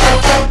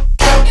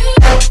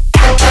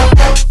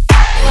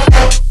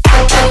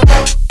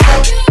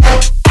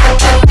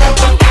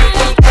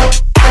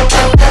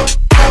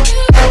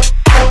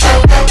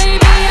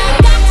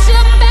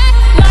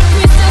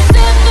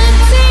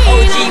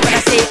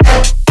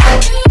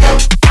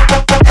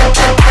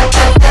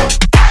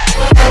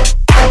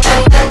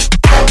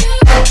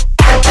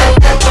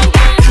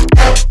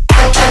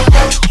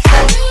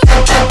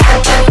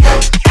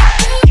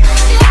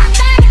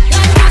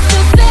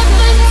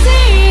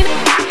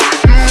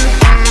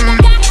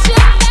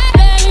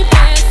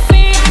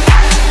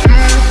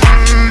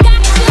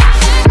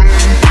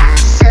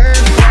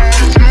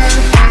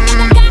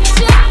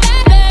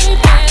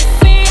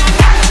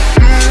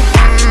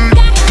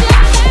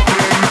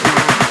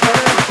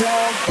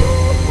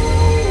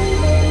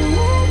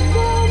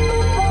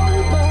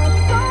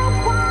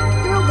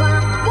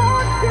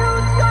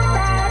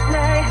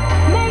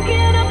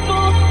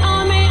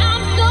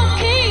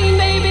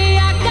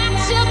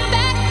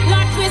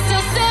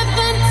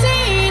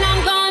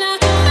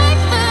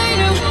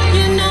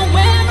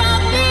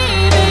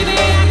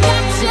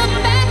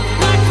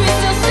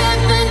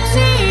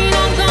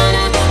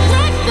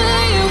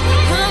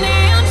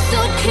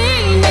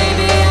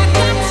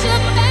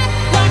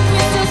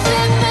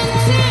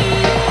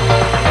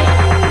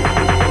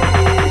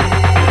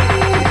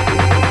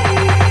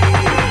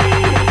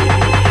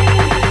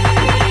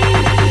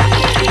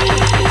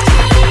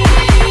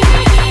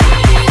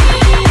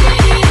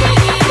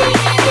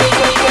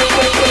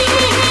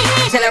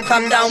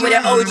 Come down with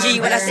an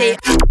OG when I say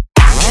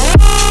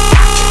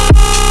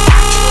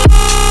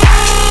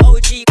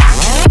OG.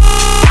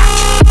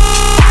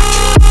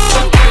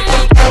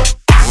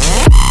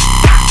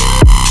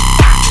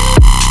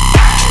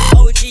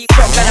 OG.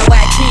 Truck on a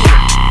white tee.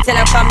 Tell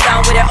him come down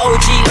with an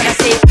OG when I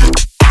say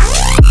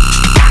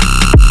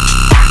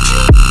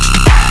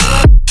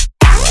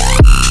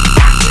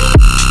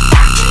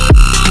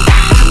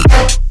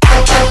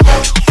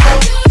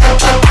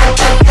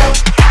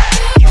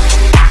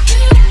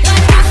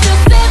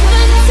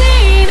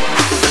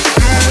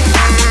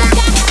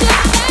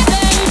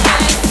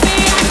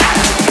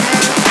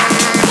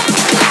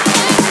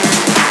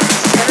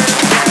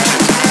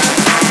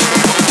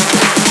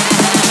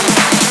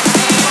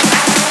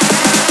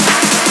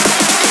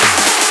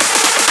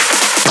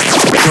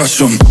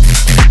crush 'em.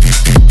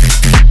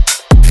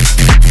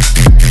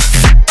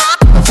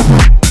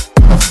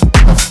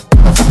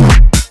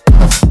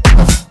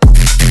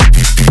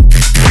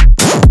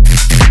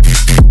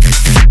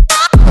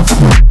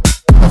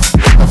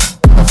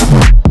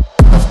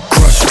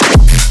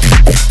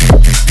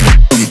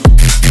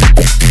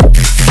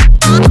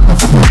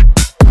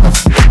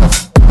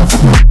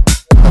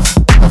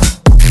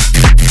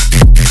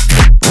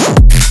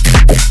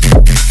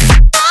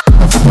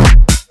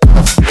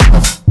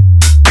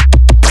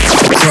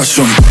 Crush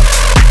 'em.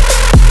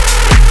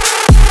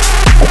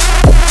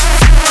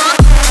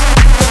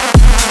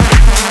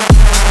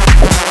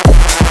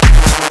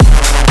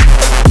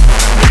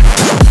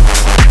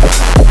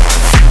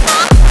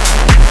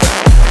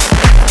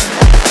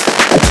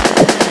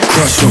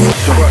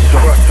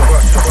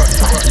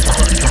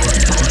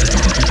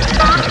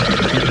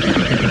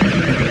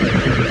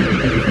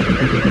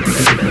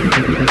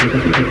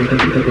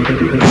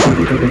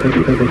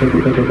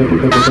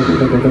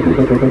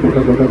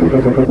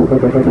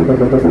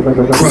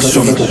 Crush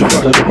 'em.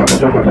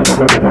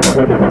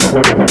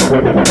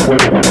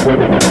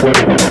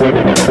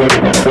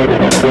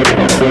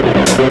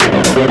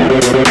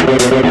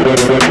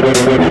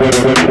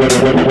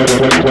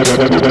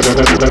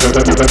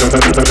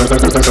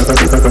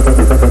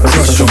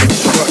 Crush 'em.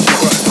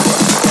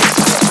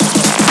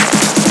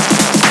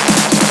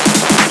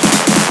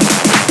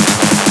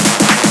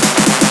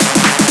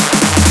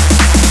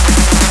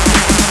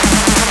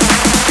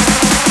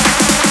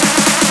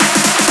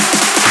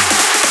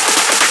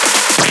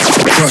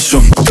 Crush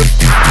 'em.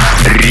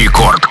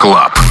 Рекорд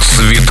Клаб.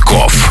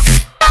 Цветкоff.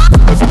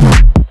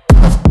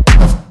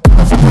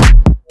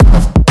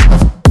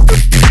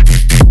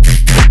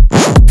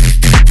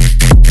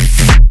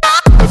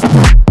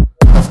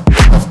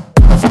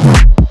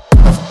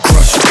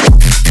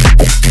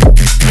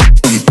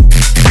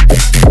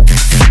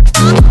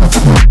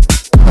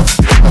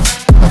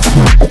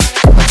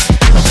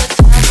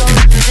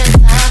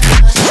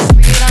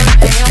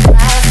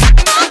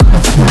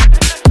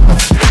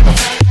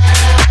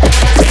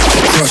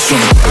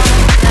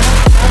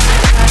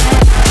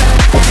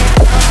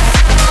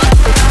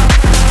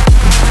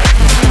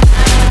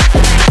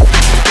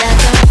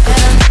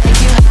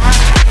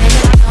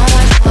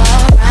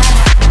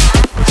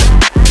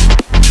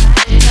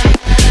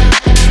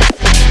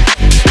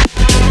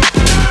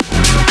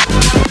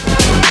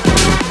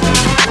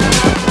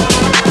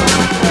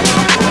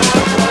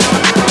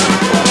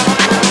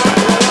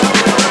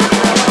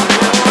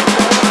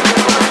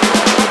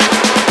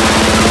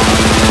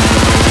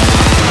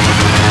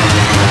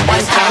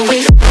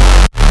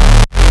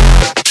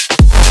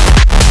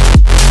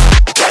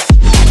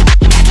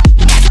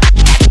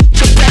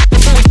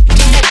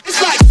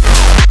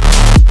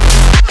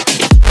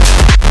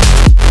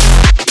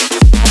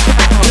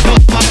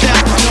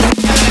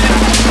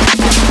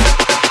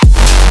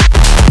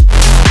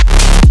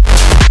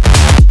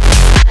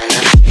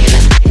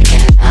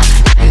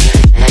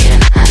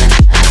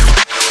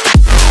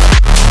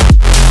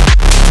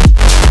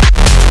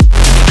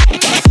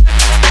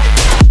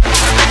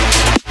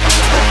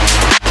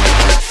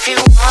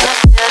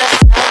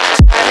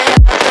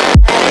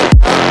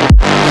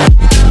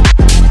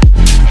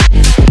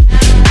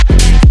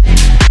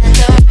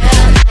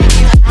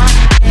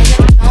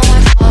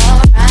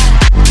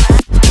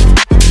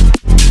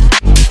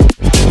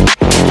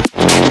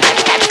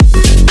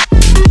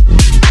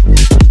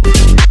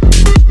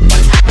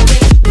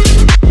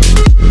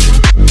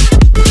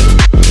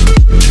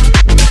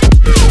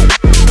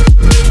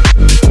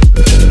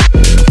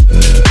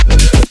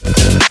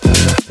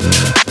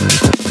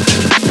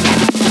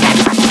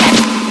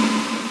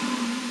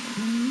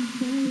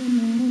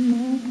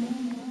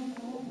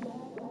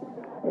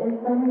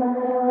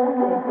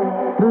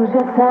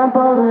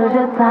 example, lose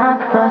your time,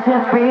 lost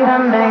your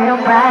freedom and your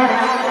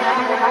pride.